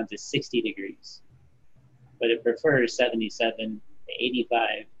down to 60 degrees, but it prefers 77 to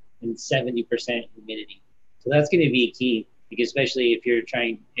 85 and 70% humidity. So that's going to be key, because especially if you're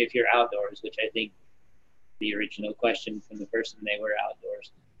outdoors, which I think the original question from the person, they were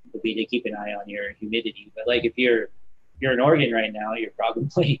outdoors, would be to keep an eye on your humidity. But like if you're in Oregon right now, you're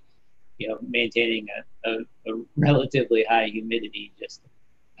probably maintaining a relatively high humidity just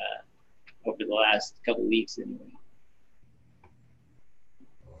over the last couple of weeks anyway.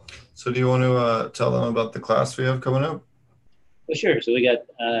 So do you want to tell them about the class we have coming up? Well, sure. So we got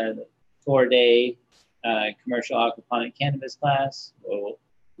a 4-day commercial aquaponic cannabis class. We'll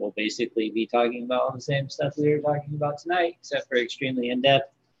basically be talking about all the same stuff we were talking about tonight, except for extremely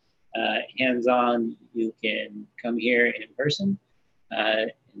in-depth. Hands-on, you can come here in person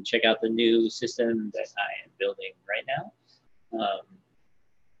and check out the new system that I am building right now,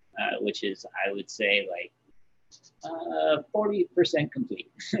 which is, I would say, like 40%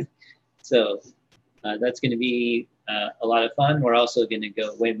 complete. So that's going to be a lot of fun. We're also going to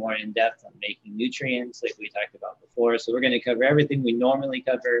go way more in depth on making nutrients like we talked about before. So we're going to cover everything we normally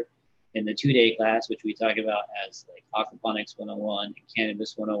cover in the 2-day class, which we talk about as like Aquaponics 101 and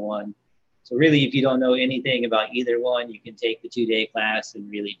Cannabis 101. So really, if you don't know anything about either one, you can take the 2-day class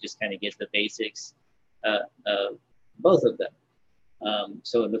and really just kind of get the basics of both of them.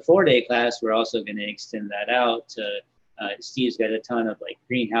 So in the 4-day class, we're also going to extend that out to Steve's got a ton of like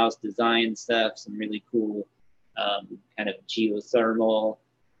greenhouse design stuff, some really cool kind of geothermal,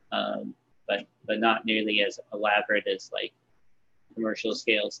 but not nearly as elaborate as like commercial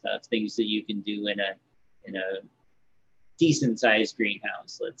scale stuff. Things that you can do in a decent sized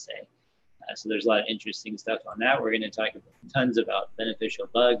greenhouse, let's say. So there's a lot of interesting stuff on that. We're going to talk tons about beneficial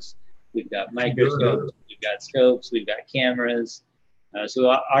bugs. We've got microscopes, we've got scopes, we've got cameras. So we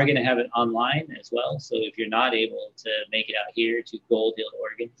are going to have it online as well. So if you're not able to make it out here to Gold Hill,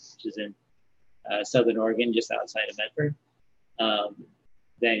 Oregon, which is in Southern Oregon, just outside of Medford,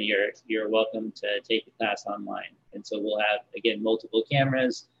 then you're welcome to take the class online. And so we'll have, again, multiple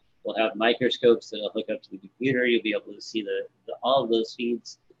cameras. We'll have microscopes that'll hook up to the computer. You'll be able to see all of those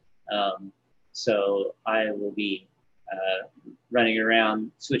feeds. So I will be running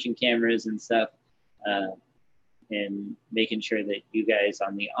around, switching cameras and stuff, and making sure that you guys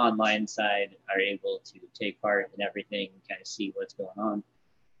on the online side are able to take part in everything and kind of see what's going on.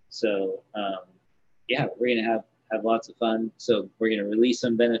 So yeah, we're gonna have lots of fun. So we're gonna release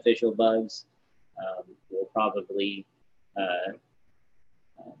some beneficial bugs. We'll probably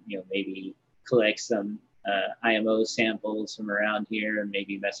maybe collect some IMO samples from around here and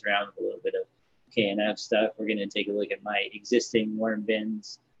maybe mess around with a little bit of KNF stuff. We're gonna take a look at my existing worm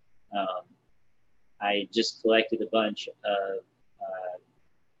bins. I just collected a bunch of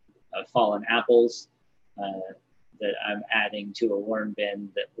fallen apples that I'm adding to a worm bin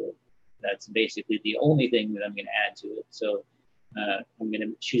that's basically the only thing that I'm going to add to it. So I'm going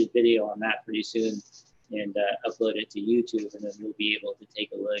to shoot a video on that pretty soon and upload it to YouTube, and then we'll be able to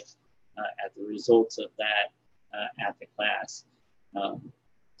take a look at the results of that at the class.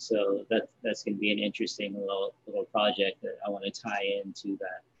 So that's going to be an interesting little project that I want to tie into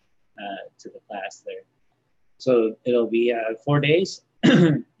that. To the class there. So it'll be 4 days.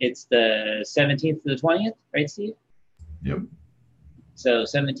 It's the 17th to the 20th, right, Steve? Yep. So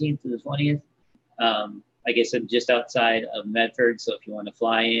 17th to the 20th. Like I said, just outside of Medford. So if you want to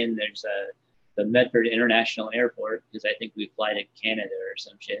fly in, there's the Medford International Airport, because I think we fly to Canada or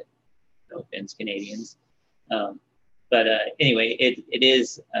some shit. No offense, Canadians. But anyway, it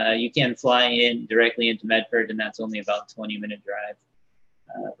is, you can fly in directly into Medford, and that's only about 20-minute drive.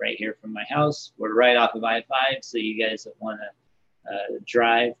 Right here from my house. We're right off of I-5, so you guys that want to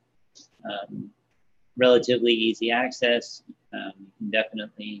drive, relatively easy access. You can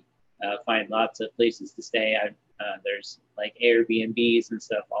definitely find lots of places to stay. There's like Airbnbs and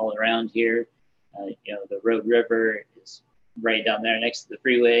stuff all around here. The Road River is right down there next to the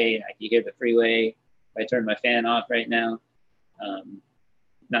freeway, and I can hear the freeway. If I turn my fan off right now,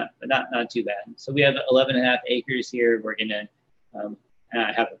 not too bad. So we have 11.5 acres here. We're gonna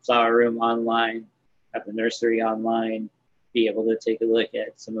have the flower room online, have the nursery online, be able to take a look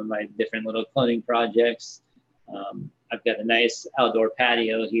at some of my different little cloning projects. I've got a nice outdoor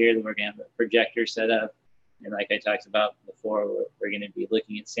patio here that we're gonna have a projector set up. And like I talked about before, we're gonna be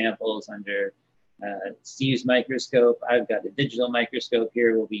looking at samples under Steve's microscope. I've got a digital microscope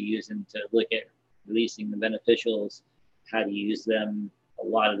here we'll be using to look at releasing the beneficials, how to use them. A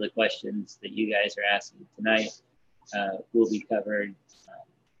lot of the questions that you guys are asking tonight will be covered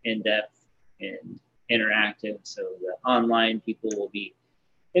in depth and interactive. So the online people will be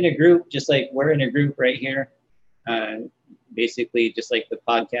in a group, just like we're in a group right here. Basically, just like the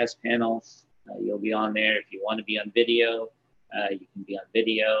podcast panel, you'll be on there. If you want to be on video, you can be on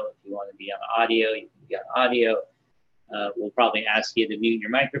video. If you want to be on audio, you can be on audio. We'll probably ask you to mute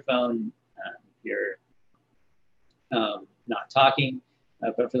your microphone if you're not talking.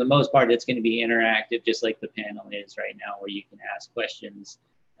 But for the most part, it's going to be interactive, just like the panel is right now, where you can ask questions.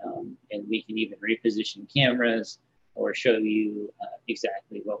 And we can even reposition cameras or show you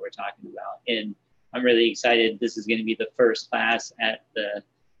exactly what we're talking about. And I'm really excited. This is going to be the first class at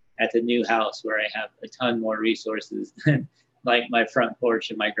the new house where I have a ton more resources than like my front porch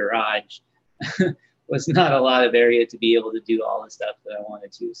and my garage. Was not a lot of area to be able to do all the stuff that I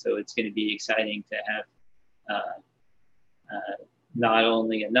wanted to. So it's going to be exciting to have not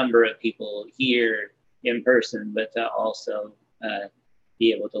only a number of people here in person, but to also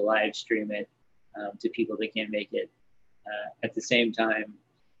be able to live stream it to people that can't make it at the same time.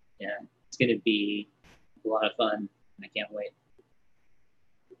 Yeah, it's going to be a lot of fun. I can't wait.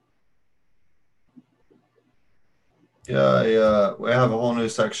 Yeah, we have a whole new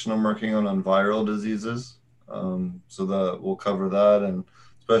section I'm working on viral diseases. So that we'll cover that, and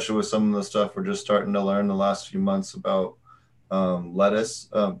especially with some of the stuff we're just starting to learn the last few months about lettuce.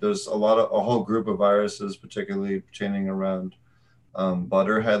 There's a whole group of viruses, particularly pertaining around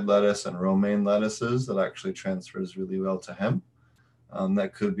butterhead lettuce and romaine lettuces, that actually transfers really well to hemp.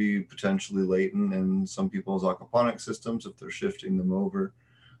 That could be potentially latent in some people's aquaponic systems if they're shifting them over.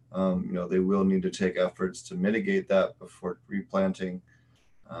 They will need to take efforts to mitigate that before replanting.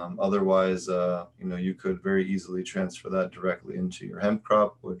 Otherwise, you could very easily transfer that directly into your hemp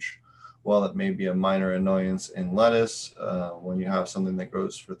crop, which, while it may be a minor annoyance in lettuce, when you have something that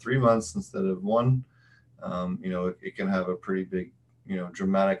grows for 3 months instead of 1, it can have a pretty big,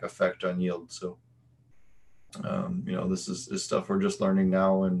 dramatic effect on yield. So, this is stuff we're just learning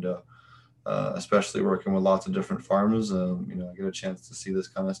now, and especially working with lots of different farms. I get a chance to see this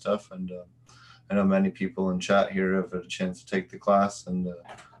kind of stuff, and I know many people in chat here have had a chance to take the class, and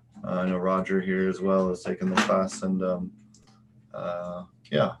I know Roger here as well has taken the class, and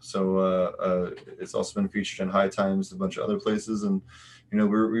so it's also been featured in High Times, a bunch of other places, and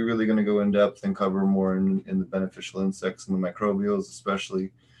we're really going to go in depth and cover more in the beneficial insects and the microbials,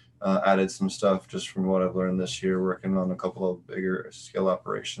 especially. Added some stuff just from what I've learned this year, working on a couple of bigger scale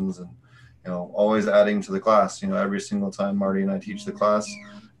operations, and always adding to the class. Every single time Marty and I teach the class,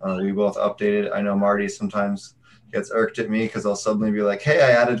 we both update it. I know Marty sometimes gets irked at me because I'll suddenly be like, "Hey,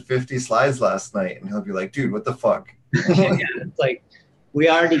 I added 50 slides last night," and he'll be like, "Dude, what the fuck?" Yeah, it's like we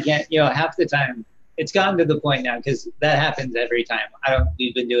already can't. Half the time it's gotten to the point now, because that happens every time.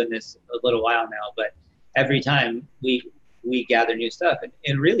 We've been doing this a little while now, but every time we gather new stuff,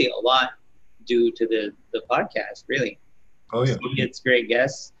 and really a lot due to the podcast, really. Oh yeah. Steve gets great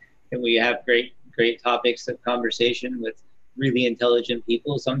guests, and we have great topics of conversation with really intelligent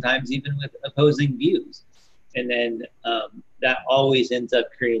people, sometimes even with opposing views. And then that always ends up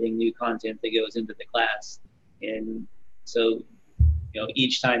creating new content that goes into the class. And so,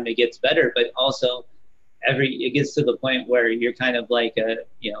 each time it gets better, but also it gets to the point where you're kind of like a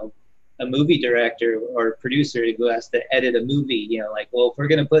movie director or producer who has to edit a movie, well, if we're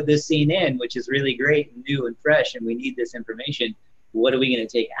going to put this scene in, which is really great and new and fresh, and we need this information, what are we going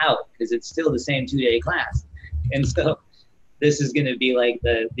to take out? Because it's still the same 2-day class. And so this is going to be like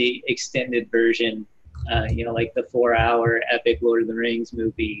the extended version, like the 4-hour epic Lord of the Rings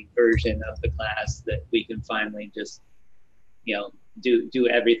movie version of the class that we can finally just, do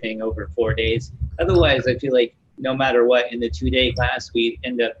everything over 4 days. Otherwise, I feel like no matter what, in the 2-day class, we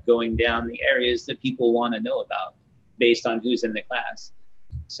end up going down the areas that people want to know about based on who's in the class.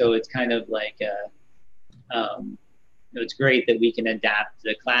 So it's kind of like, it's great that we can adapt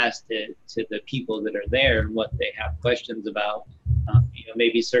the class to the people that are there and what they have questions about.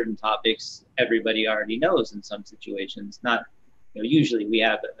 Maybe certain topics everybody already knows in some situations. Not, usually we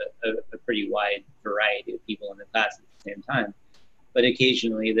have a pretty wide variety of people in the class. the same time. But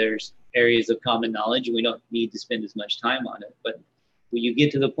occasionally there's areas of common knowledge and we don't need to spend as much time on it. But when you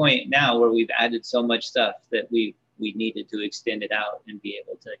get to the point now where we've added so much stuff that we needed to extend it out and be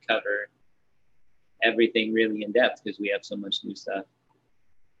able to cover everything really in depth because we have so much new stuff.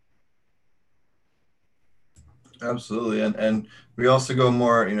 Absolutely. And we also go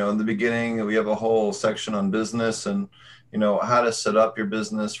more, in the beginning, we have a whole section on business and, how to set up your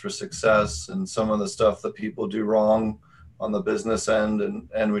business for success and some of the stuff that people do wrong on the business end.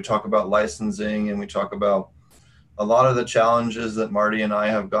 And we talk about licensing, and we talk about a lot of the challenges that Marty and I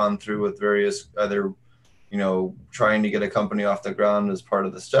have gone through with various either, trying to get a company off the ground as part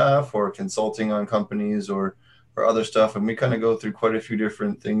of the staff or consulting on companies or other stuff. And we kind of go through quite a few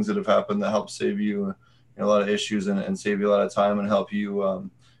different things that have happened that help save you a lot of issues and save you a lot of time and help you,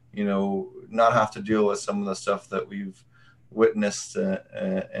 not have to deal with some of the stuff that we've witnessed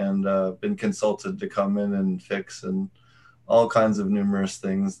and been consulted to come in and fix, and all kinds of numerous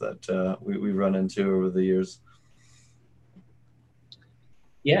things that we've run into over the years.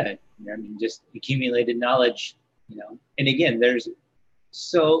 Yeah, I mean, just accumulated knowledge, and again, there's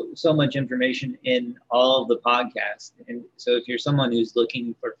so much information in all of the podcasts. And so if you're someone who's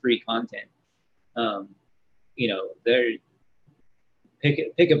looking for free content, there,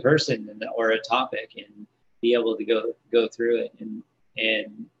 pick a person or a topic and be able to go through it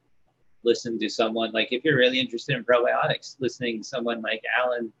and listen to someone. Like if you're really interested in probiotics, listening to someone like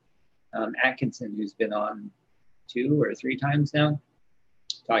Alan Atkinson, who's been on 2 or 3 times now,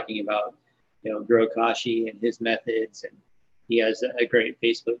 talking about Grow Kashi and his methods, and he has a great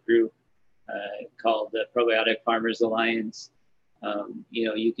Facebook group called the Probiotic Farmers Alliance.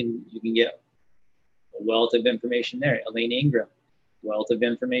 You can get a wealth of information there. Elaine Ingram, wealth of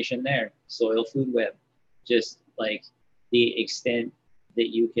information there. Soil Food Web, just like the extent that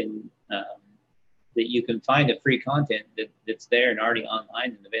you can find a free content that's there and already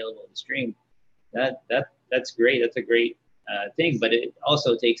online and available to stream. That's great. That's a great thing, but it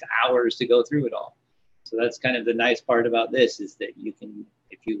also takes hours to go through it all. So that's kind of the nice part about this, is that you can,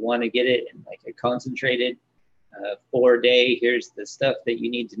 if you want to get it in like a concentrated 4-day, here's the stuff that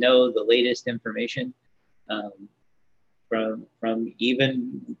you need to know, the latest information from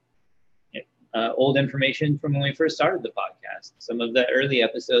even old information from when we first started the podcast. Some of the early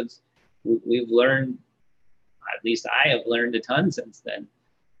episodes we've learned, at least I have learned a ton since then.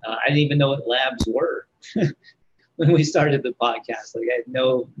 I didn't even know what labs were when we started the podcast. Like I had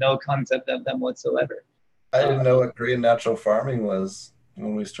no concept of them whatsoever. I didn't know what green natural farming was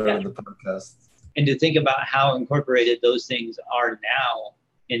when we started the podcast. And to think about how incorporated those things are now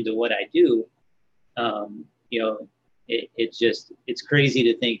into what I do, it's crazy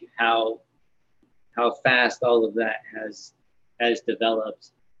to think how fast all of that has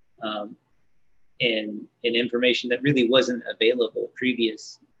developed, in information that really wasn't available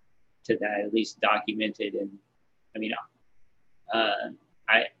previous to that, at least documented. And I mean,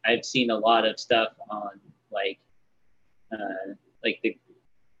 I've seen a lot of stuff on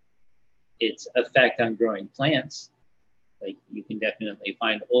its effect on growing plants. Like you can definitely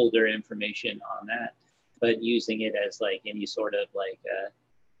find older information on that, but using it as like any sort of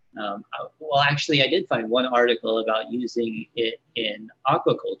well, actually I did find one article about using it in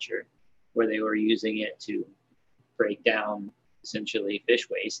aquaculture, where they were using it to break down essentially fish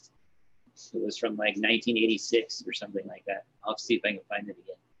waste. It was from like 1986 or something like that. I'll see if I can find it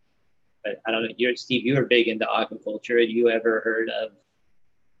again. But I don't know, Steve, you were big into aquaculture. Had you ever heard of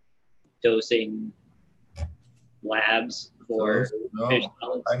dosing labs for fish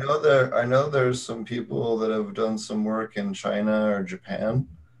pellets? I know there's some people that have done some work in China or Japan,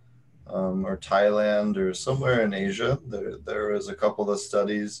 or Thailand or somewhere in Asia. There is a couple of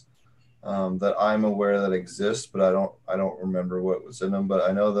studies that I'm aware that exist, but I don't remember what was in them. But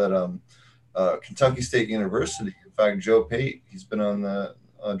I know that Kentucky State University, in fact, Joe Pate, he's been on the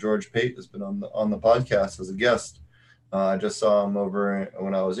George Pate has been on the podcast as a guest. I just saw him over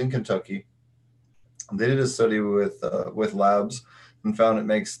when I was in Kentucky. They did a study with labs and found it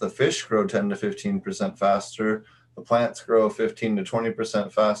makes the fish grow 10 to 15% faster, the plants grow 15 to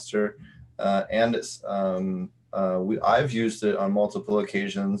 20% faster, and it's I've used it on multiple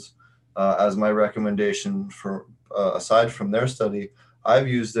occasions as my recommendation for aside from their study. I've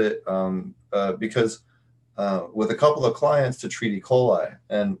used it because with a couple of clients to treat E. coli,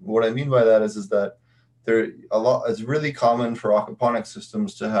 and what I mean by that is that it's really common for aquaponic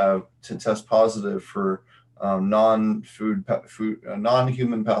systems to test positive for non-human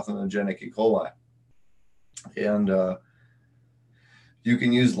pathogenic E. coli, and you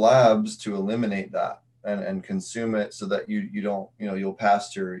can use labs to eliminate that and consume it so that you don't you'll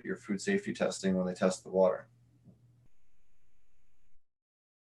pass your food safety testing when they test the water.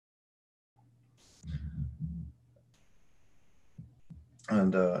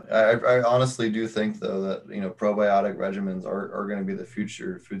 And I honestly do think, though, that probiotic regimens are going to be the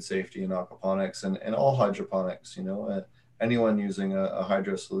future food safety in aquaponics and all hydroponics. Anyone using a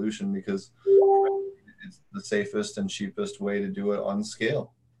hydro solution, because it's the safest and cheapest way to do it on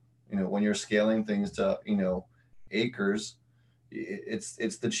scale. When you're scaling things to acres,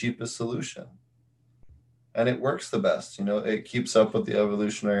 it's the cheapest solution, and it works the best. It keeps up with the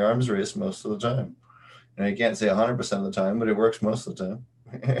evolutionary arms race most of the time. You can't say 100% of the time, but it works most of the time.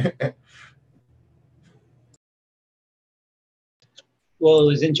 Well, it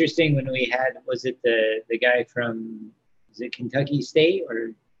was interesting when we had, was it the guy from, is it Kentucky State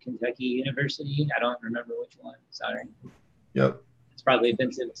or Kentucky University? I don't remember which one. Sorry. Yep. It's probably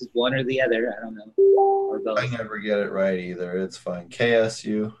been since one or the other. I don't know. Or both. I never get it right either. It's fine.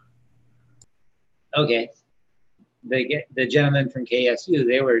 KSU. Okay. The gentleman from KSU,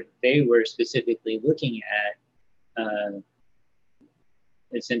 they were specifically looking at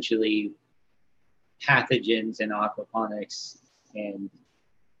essentially pathogens in aquaponics and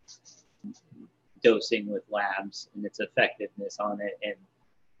dosing with labs and its effectiveness on it. And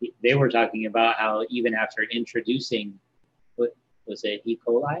they were talking about how even after introducing, what was it, E.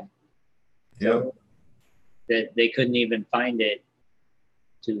 coli? Yep. So that they couldn't even find it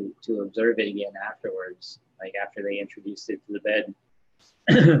to observe it again afterwards. Like after they introduced it to the bed,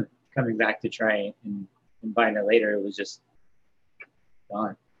 coming back to try and find it later, it was just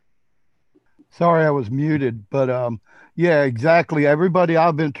gone. Sorry, I was muted, but yeah, exactly. Everybody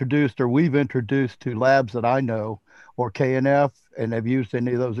I've introduced or we've introduced to labs that I know or KNF, and have used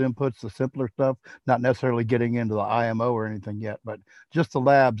any of those inputs, the simpler stuff, not necessarily getting into the IMO or anything yet, but just the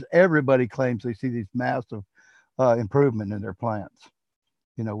labs, everybody claims they see these massive improvement in their plants,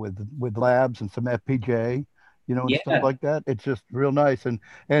 with labs and some FPJ, and stuff like that. It's just real nice. And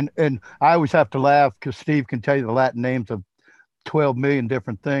I always have to laugh because Steve can tell you the Latin names of 12 million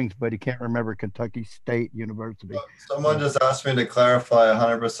different things, but he can't remember Kentucky State University. Someone just asked me to clarify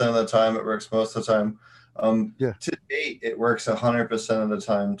 100% of the time. It works most of the time. To date, it works 100% of the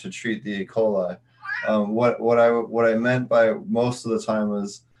time to treat the E. coli. What I meant by most of the time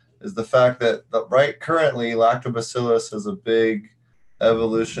is the fact that currently lactobacillus is a big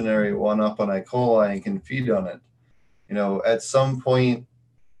evolutionary one-up on E. coli and can feed on it. At some point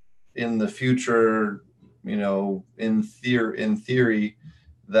in the future, in theory,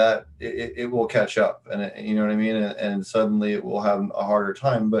 that it will catch up, and you know what I mean, and suddenly it will have a harder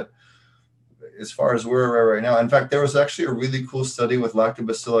time. But as far as we're aware right now, in fact, there was actually a really cool study with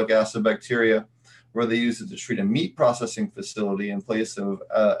lactobacillic acid bacteria where they used it to treat a meat processing facility in place of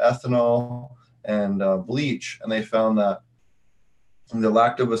ethanol and bleach, and they found that the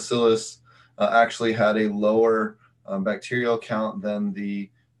lactobacillus actually had a lower bacterial count than the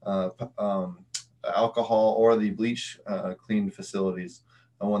alcohol or the bleach cleaned facilities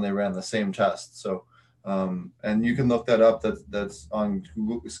when they ran the same test. So, and you can look that up. That's on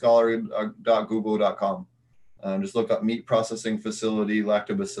scholar.google.com. Just look up meat processing facility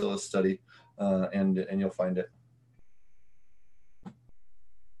lactobacillus study, and you'll find it.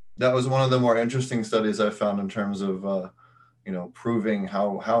 That was one of the more interesting studies I found in terms of proving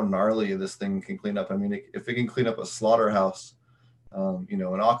how gnarly this thing can clean up. I mean, if it can clean up a slaughterhouse, an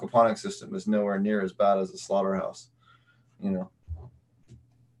aquaponic system is nowhere near as bad as a slaughterhouse.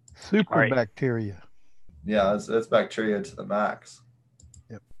 Super bacteria. Yeah, it's bacteria to the max.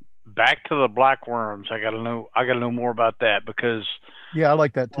 Yep. Back to the black worms. I gotta know more about that, because I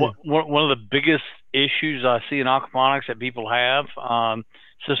like that too. One of the biggest issues I see in aquaponics that people have,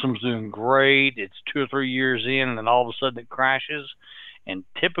 system's doing great. It's 2 or 3 years in, and then all of a sudden it crashes. And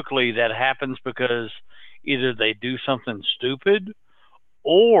typically that happens because either they do something stupid,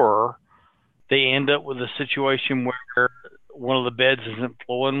 or they end up with a situation where one of the beds isn't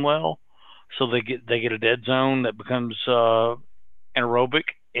flowing well, so they get a dead zone that becomes anaerobic.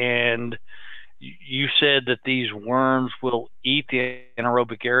 And you said that these worms will eat the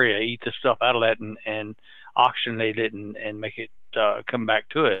anaerobic area, eat the stuff out of that, and oxygenate it and make it come back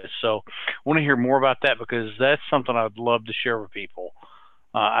to it. So I want to hear more about that, because that's something I'd love to share with people.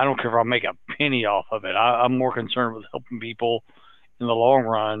 I don't care if I make a penny off of it. I'm more concerned with helping people in the long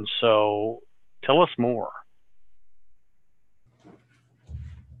run. So tell us more.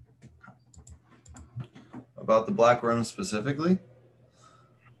 About the black worms specifically?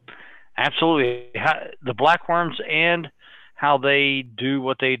 Absolutely. The black worms and how they do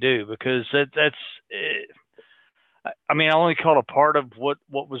what they do, because that's I mean, I only caught a part of what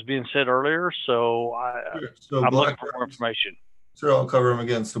was being said earlier, so I'm looking for more information. So I'll cover them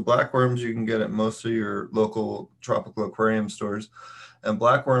again. So black worms you can get at most of your local tropical aquarium stores. And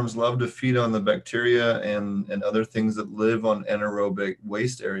blackworms love to feed on the bacteria and other things that live on anaerobic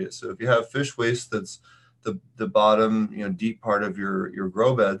waste areas. So if you have fish waste that's the bottom, deep part of your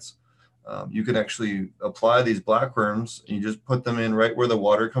grow beds, you can actually apply these blackworms, and you just put them in right where the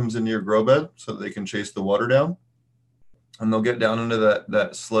water comes into your grow bed so that they can chase the water down. And they'll get down into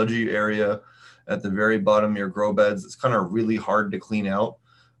that sludgy area at the very bottom of your grow beds. It's kind of really hard to clean out.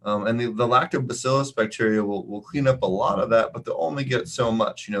 And the lactobacillus bacteria will clean up a lot of that, but they'll only get so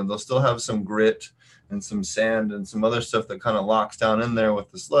much. They'll still have some grit and some sand and some other stuff that kind of locks down in there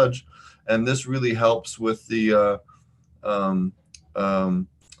with the sludge. And this really helps with the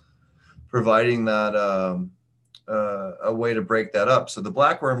providing that a way to break that up. So the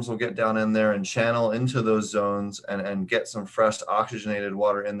blackworms will get down in there and channel into those zones and get some fresh oxygenated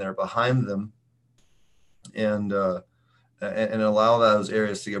water in there behind them, and allow those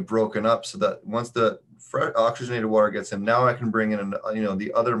areas to get broken up, so that once the fresh oxygenated water gets in, now I can bring in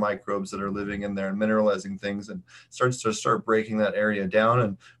the other microbes that are living in there and mineralizing things, and start breaking that area down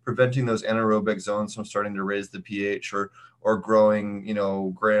and preventing those anaerobic zones from starting to raise the pH or growing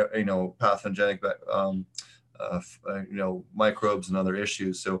pathogenic microbes and other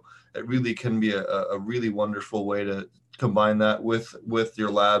issues. So it really can be a really wonderful way to combine that with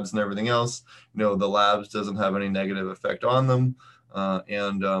your labs and everything else. The labs doesn't have any negative effect on them,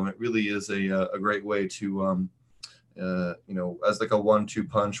 and it really is a great way to as like a 1-2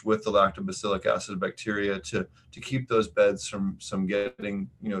 punch with the lactobacillic acid bacteria to keep those beds from getting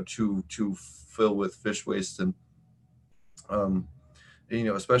too filled with fish waste. And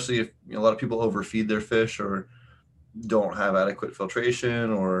especially if a lot of people overfeed their fish or don't have adequate filtration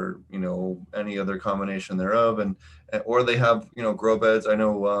or any other combination thereof, or they have grow beds. I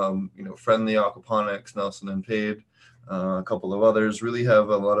know Friendly Aquaponics, Nelson and Pade, a couple of others really have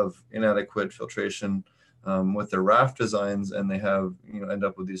a lot of inadequate filtration with their raft designs, and they have end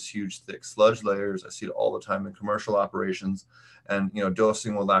up with these huge thick sludge layers. I see it all the time in commercial operations, and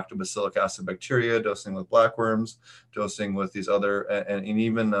dosing with lactobacillic acid bacteria, dosing with blackworms, dosing with these other and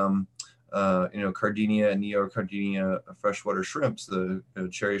even Cardinia and Neocardinia freshwater shrimps, the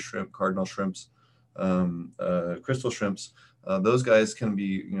cherry shrimp, cardinal shrimps, crystal shrimps. Those guys can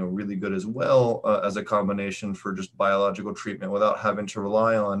be really good as well as a combination for just biological treatment without having to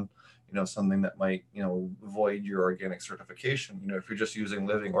rely on something that might void your organic certification. If you're just using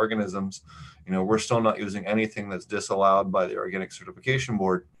living organisms, we're still not using anything that's disallowed by the Organic Certification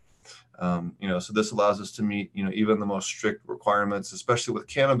Board. So this allows us to meet even the most strict requirements, especially with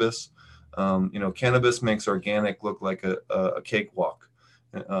cannabis. Cannabis makes organic look like a cakewalk.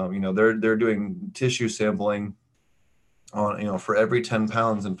 They're doing tissue sampling on for every 10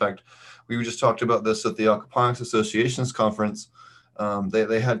 pounds. In fact, we just talked about this at the Aquaponics Association's conference.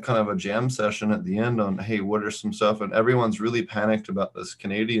 They had kind of a jam session at the end on, hey, what are some stuff? And everyone's really panicked about this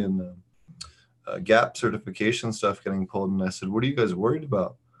Canadian GAP certification stuff getting pulled. And I said, what are you guys worried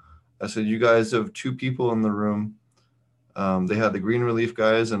about? I said, you guys have 2 people in the room. They had the Green Relief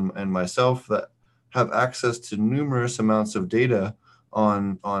guys and myself that have access to numerous amounts of data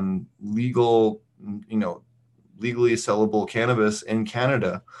on legal, legally sellable cannabis in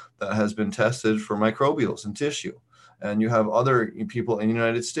Canada that has been tested for microbials in tissue. And you have other people in the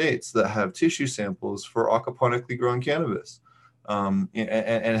United States that have tissue samples for aquaponically grown cannabis,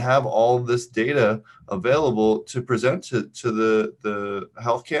 and have all this data available to present to the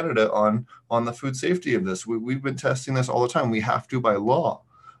Health Canada on the food safety of this. We've been testing this all the time. We have to by law,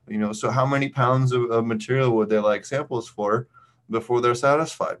 so how many pounds of material would they like samples for before they're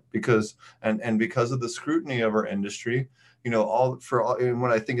satisfied? Because of the scrutiny of our industry, and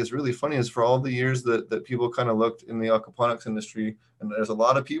what I think is really funny is for all the years that people kind of looked in the aquaponics industry, and there's a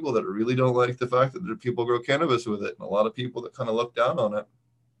lot of people that really don't like the fact that people grow cannabis with it, and a lot of people that kind of look down on it.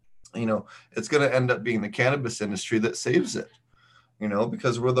 It's going to end up being the cannabis industry that saves it,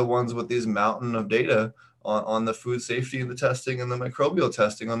 because we're the ones with these mountain of data on the food safety and the testing and the microbial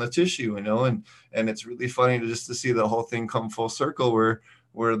testing on the tissue, and it's really funny to see the whole thing come full circle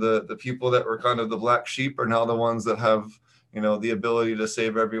where the people that were kind of the black sheep are now the ones that have the ability to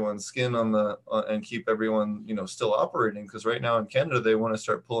save everyone's skin and keep everyone still operating, because right now in Canada they want to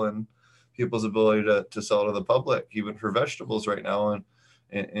start pulling people's ability to sell to the public, even for vegetables right now, and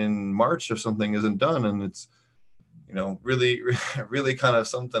in March if something isn't done. And it's really really kind of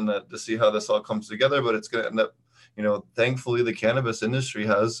something to see how this all comes together. But it's going to end up, thankfully the cannabis industry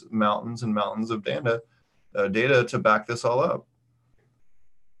has mountains and mountains of data to back this all up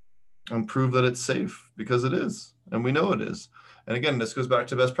and prove that it's safe, because it is, and we know it is. And again, this goes back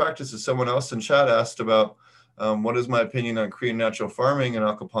to best practices. Someone else in chat asked about what is my opinion on Korean natural farming and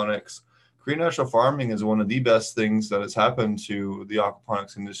aquaponics. green natural farming is one of the best things that has happened to the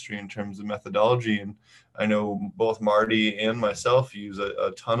aquaponics industry in terms of methodology. And I know both Marty and myself use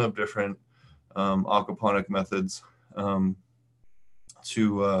a ton of different aquaponic methods ton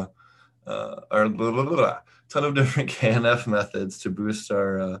of different KNF methods to boost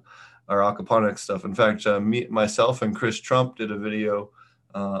our aquaponics stuff. In fact, myself and Chris Trump did a video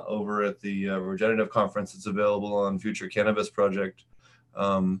over at the Regenerative Conference. It's available on Future Cannabis Project.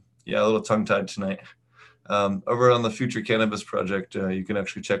 Yeah, a little tongue-tied tonight. Over on the Future Cannabis Project, you can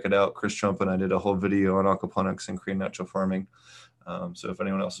actually check it out. Chris Trump and I did a whole video on aquaponics and green natural farming. So if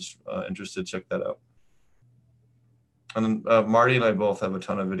anyone else is interested, check that out. And Marty and I both have a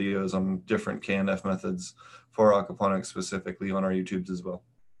ton of videos on different KNF methods for aquaponics specifically on our YouTubes as well.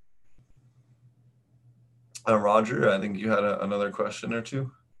 Roger, I think you had another question or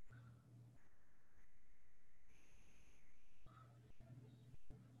two.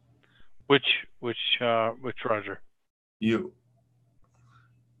 Which Roger? You.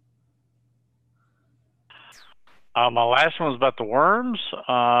 My last one was about the worms.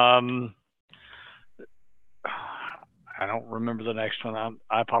 I don't remember the next one.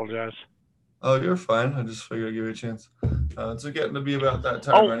 I apologize. Oh, you're fine. I just figured I'd give you a chance. It's getting to be about that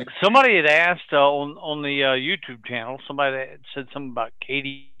time. Oh, somebody had asked on the YouTube channel. Somebody had said something about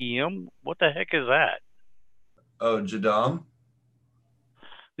KDM. What the heck is that? Oh, Jadam?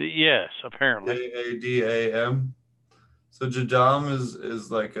 Yes, apparently. Jadam. So Jadam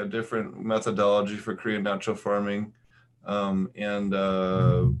is like a different methodology for Korean natural farming, and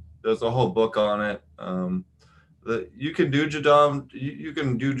there's a whole book on it. You can do Jadam. You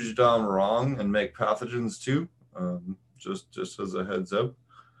can do Jadam wrong and make pathogens too. Just as a heads up.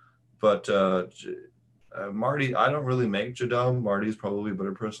 But Marty, I don't really make Jadam. Marty's probably a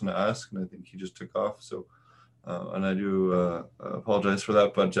better person to ask, and I think he just took off. So, and I do apologize for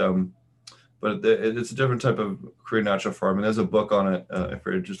that. But it's a different type of Korean natural farming. There's a book on it if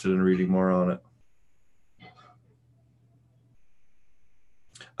you're interested in reading more on it.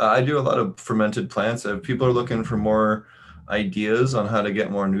 I do a lot of fermented plants. If people are looking for more ideas on how to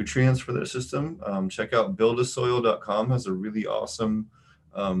get more nutrients for their system, check out buildasoil.com. Has a really awesome,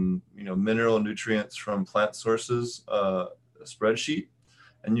 mineral nutrients from plant sources spreadsheet,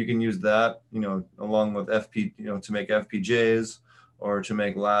 and you can use that, along with FP, to make FPJs or to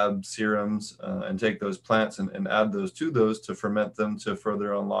make lab serums, and take those plants and add those to ferment them to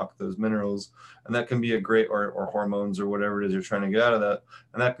further unlock those minerals. And that can be a great, or hormones or whatever it is you're trying to get out of that.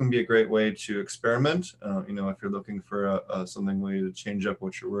 And that can be a great way to experiment, if you're looking for something way to change up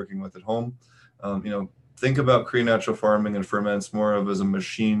what you're working with at home. Think about Korean natural farming and ferments more of as a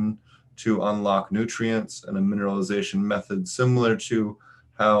machine to unlock nutrients and a mineralization method similar to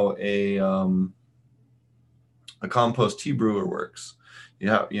how a compost tea brewer works.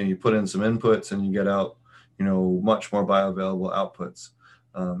 You put in some inputs and you get out, much more bioavailable outputs.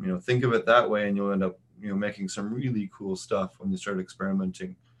 Think of it that way, and you'll end up, making some really cool stuff when you start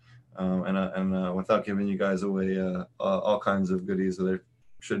experimenting. And without giving you guys away all kinds of goodies that I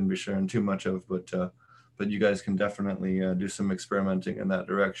shouldn't be sharing too much of, but you guys can definitely do some experimenting in that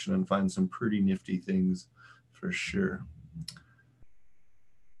direction and find some pretty nifty things for sure.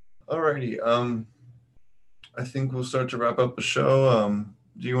 Alrighty. I think we'll start to wrap up the show.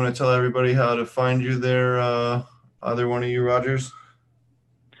 Do you want to tell everybody how to find you there, either one of you, Rogers?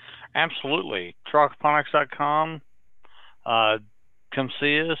 Absolutely. Aquaponics.com. Come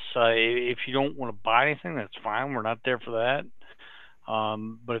see us. If you don't want to buy anything, that's fine. We're not there for that.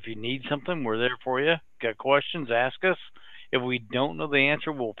 But if you need something, we're there for you. Got questions, ask us. If we don't know the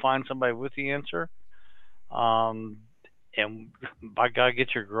answer, we'll find somebody with the answer. And by God,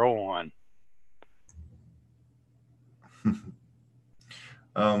 get your grow on.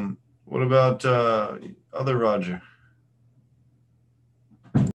 What about other Roger?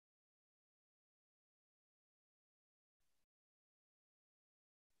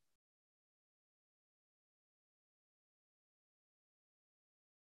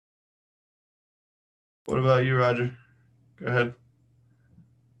 What about you, Roger? Go ahead.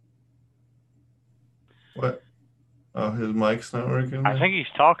 What? Oh, his mic's not working? I think he's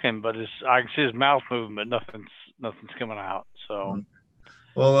talking, but I can see his mouth moving, but nothing's coming out. So,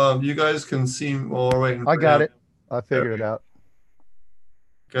 well, you guys can see while we're waiting. I got it. I figured it out.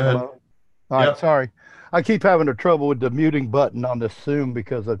 Go ahead. Hello? All right, sorry. I keep having a trouble with the muting button on this Zoom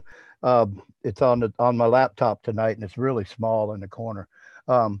because of it's on my laptop tonight and it's really small in the corner.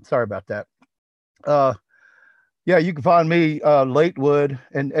 Sorry about that. Yeah, you can find me Latewood,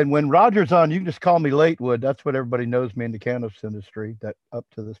 and when Roger's on, you can just call me Latewood. That's what everybody knows me in the cannabis industry. That up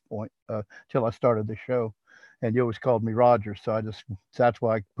to this point, till I started the show, and you always called me Roger. So that's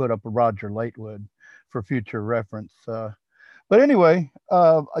why I put up a Roger Latewood for future reference. But anyway,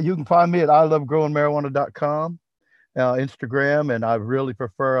 you can find me at ilovegrowingmarijuana.com, Instagram, and I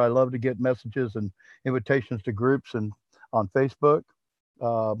love to get messages and invitations to groups and on Facebook.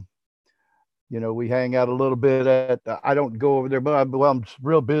 We hang out a little bit I don't go over there, but I'm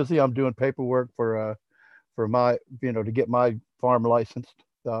real busy. I'm doing paperwork for my, to get my farm licensed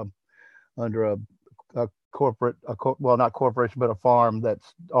under a corporate, well, not corporation, but a farm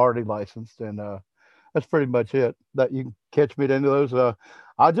that's already licensed. And that's pretty much it. That you can catch me at any of those.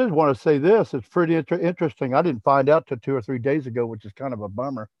 I just want to say this. It's pretty interesting. I didn't find out till 2 or 3 days ago, which is kind of a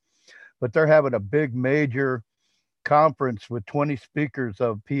bummer, but they're having a big major conference with 20 speakers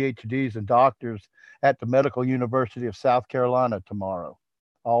of PhDs and doctors at the Medical University of South Carolina tomorrow,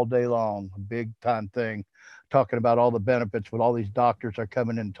 all day long, a big time thing, talking about all the benefits. With all these doctors are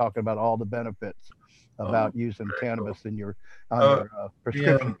coming in and talking about all the benefits about using cannabis in your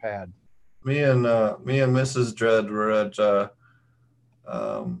prescription pad. Me and Mrs. Dredd were at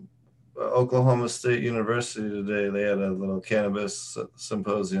Oklahoma State University today. They had a little cannabis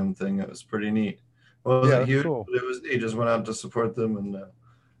symposium thing. It was pretty neat. It wasn't huge, cool. But it was. He just went out to support them, and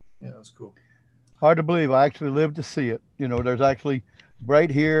it was cool. Hard to believe. I actually lived to see it. There's actually right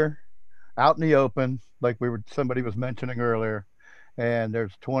here, out in the open, like somebody was mentioning earlier, and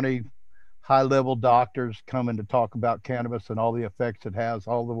there's 20 high-level doctors coming to talk about cannabis and all the effects it has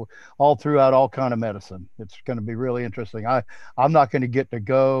all throughout all kind of medicine. It's going to be really interesting. I'm not going to get to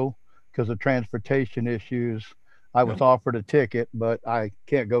go because of transportation issues. I was offered a ticket, but I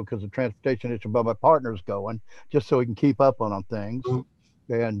can't go because of transportation issue. But my partner's going just so he can keep up on things,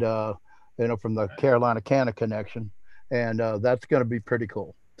 and from the Carolina Canna connection, and that's going to be pretty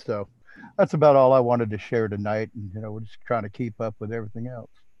cool. So that's about all I wanted to share tonight, and we're just trying to keep up with everything else.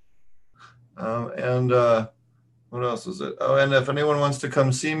 And what else was it? Oh, and if anyone wants to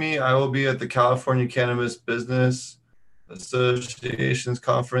come see me, I will be at the California Cannabis Business Association's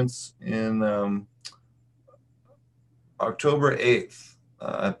conference in October 8th.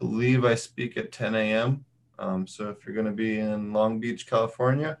 I believe I speak at 10 a.m. So if you're going to be in Long Beach,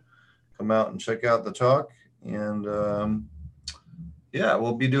 California, come out and check out the talk. And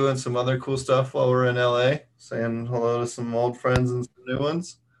we'll be doing some other cool stuff while we're in LA, saying hello to some old friends and some new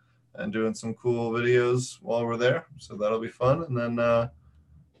ones, and doing some cool videos while we're there. So that'll be fun. And then,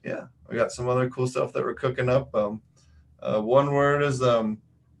 we got some other cool stuff that we're cooking up. One word is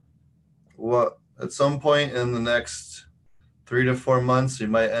what at some point in the next 3 to 4 months, we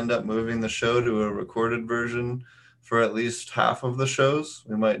might end up moving the show to a recorded version for at least half of the shows.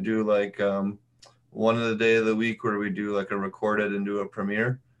 We might do like one of the day of the week where we do like a recorded and do a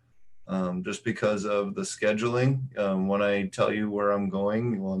premiere, just because of the scheduling. When I tell you where I'm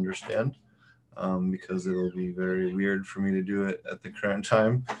going, you will understand, because it'll be very weird for me to do it at the current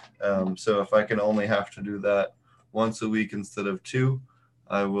time. So if I can only have to do that once a week instead of 2,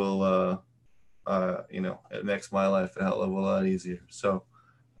 I will it makes my life a hell of a lot easier. So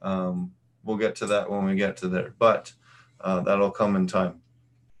we'll get to that when we get to there, but that'll come in time.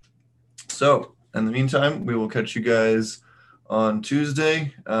 So in the meantime, we will catch you guys on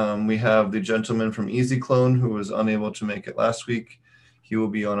Tuesday. We have the gentleman from Easy Clone who was unable to make it last week. He will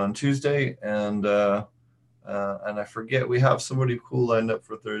be on Tuesday, and I forget, we have somebody cool lined up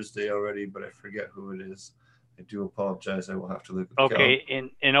for Thursday already, but I forget who it is. I do apologize. I will have to look at the calendar.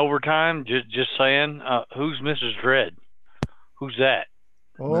 In overtime, just saying, who's Mrs. Dredd? Who's that?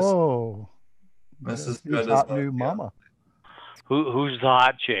 Oh, Mrs. Dredd is hot new mama. Who's the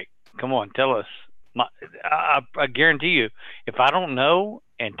hot chick? Come on, tell us. I guarantee you, if I don't know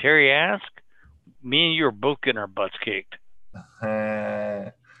and Terry asks, me and you are both getting our butts kicked.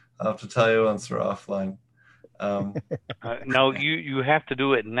 I'll have to tell you once we're offline. No, you have to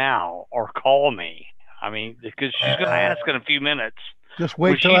do it now or call me. I mean, because she's going to ask in a few minutes. Just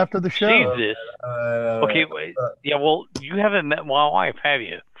wait till after the show. Sees this. Okay, wait. Yeah, well, you haven't met my wife, have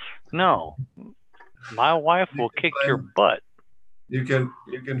you? No. My wife will kick your butt. You can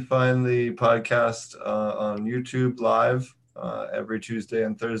find the podcast on YouTube live every Tuesday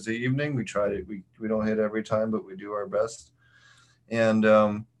and Thursday evening. We try to we don't hit every time, but we do our best. And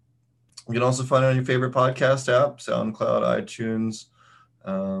you can also find it on your favorite podcast app, SoundCloud, iTunes,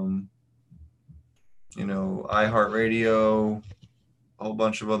 iHeartRadio, a whole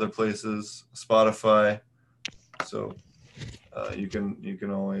bunch of other places, Spotify. So you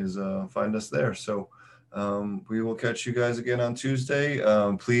can always find us there. So we will catch you guys again on Tuesday.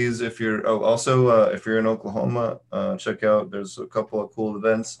 Please, if you're if you're in Oklahoma, check out, there's a couple of cool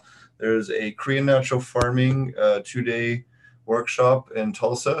events. There's a Korean natural farming 2-day workshop in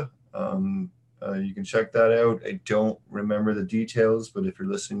Tulsa You can check that out. I don't remember the details, but if you're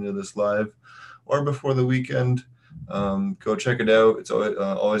listening to this live or before the weekend, go check it out. It's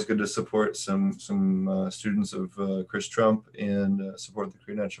always good to support some students of Chris Trump and support the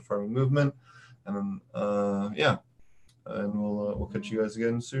Korean natural farming movement. And yeah, and we'll catch you guys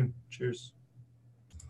again soon. Cheers.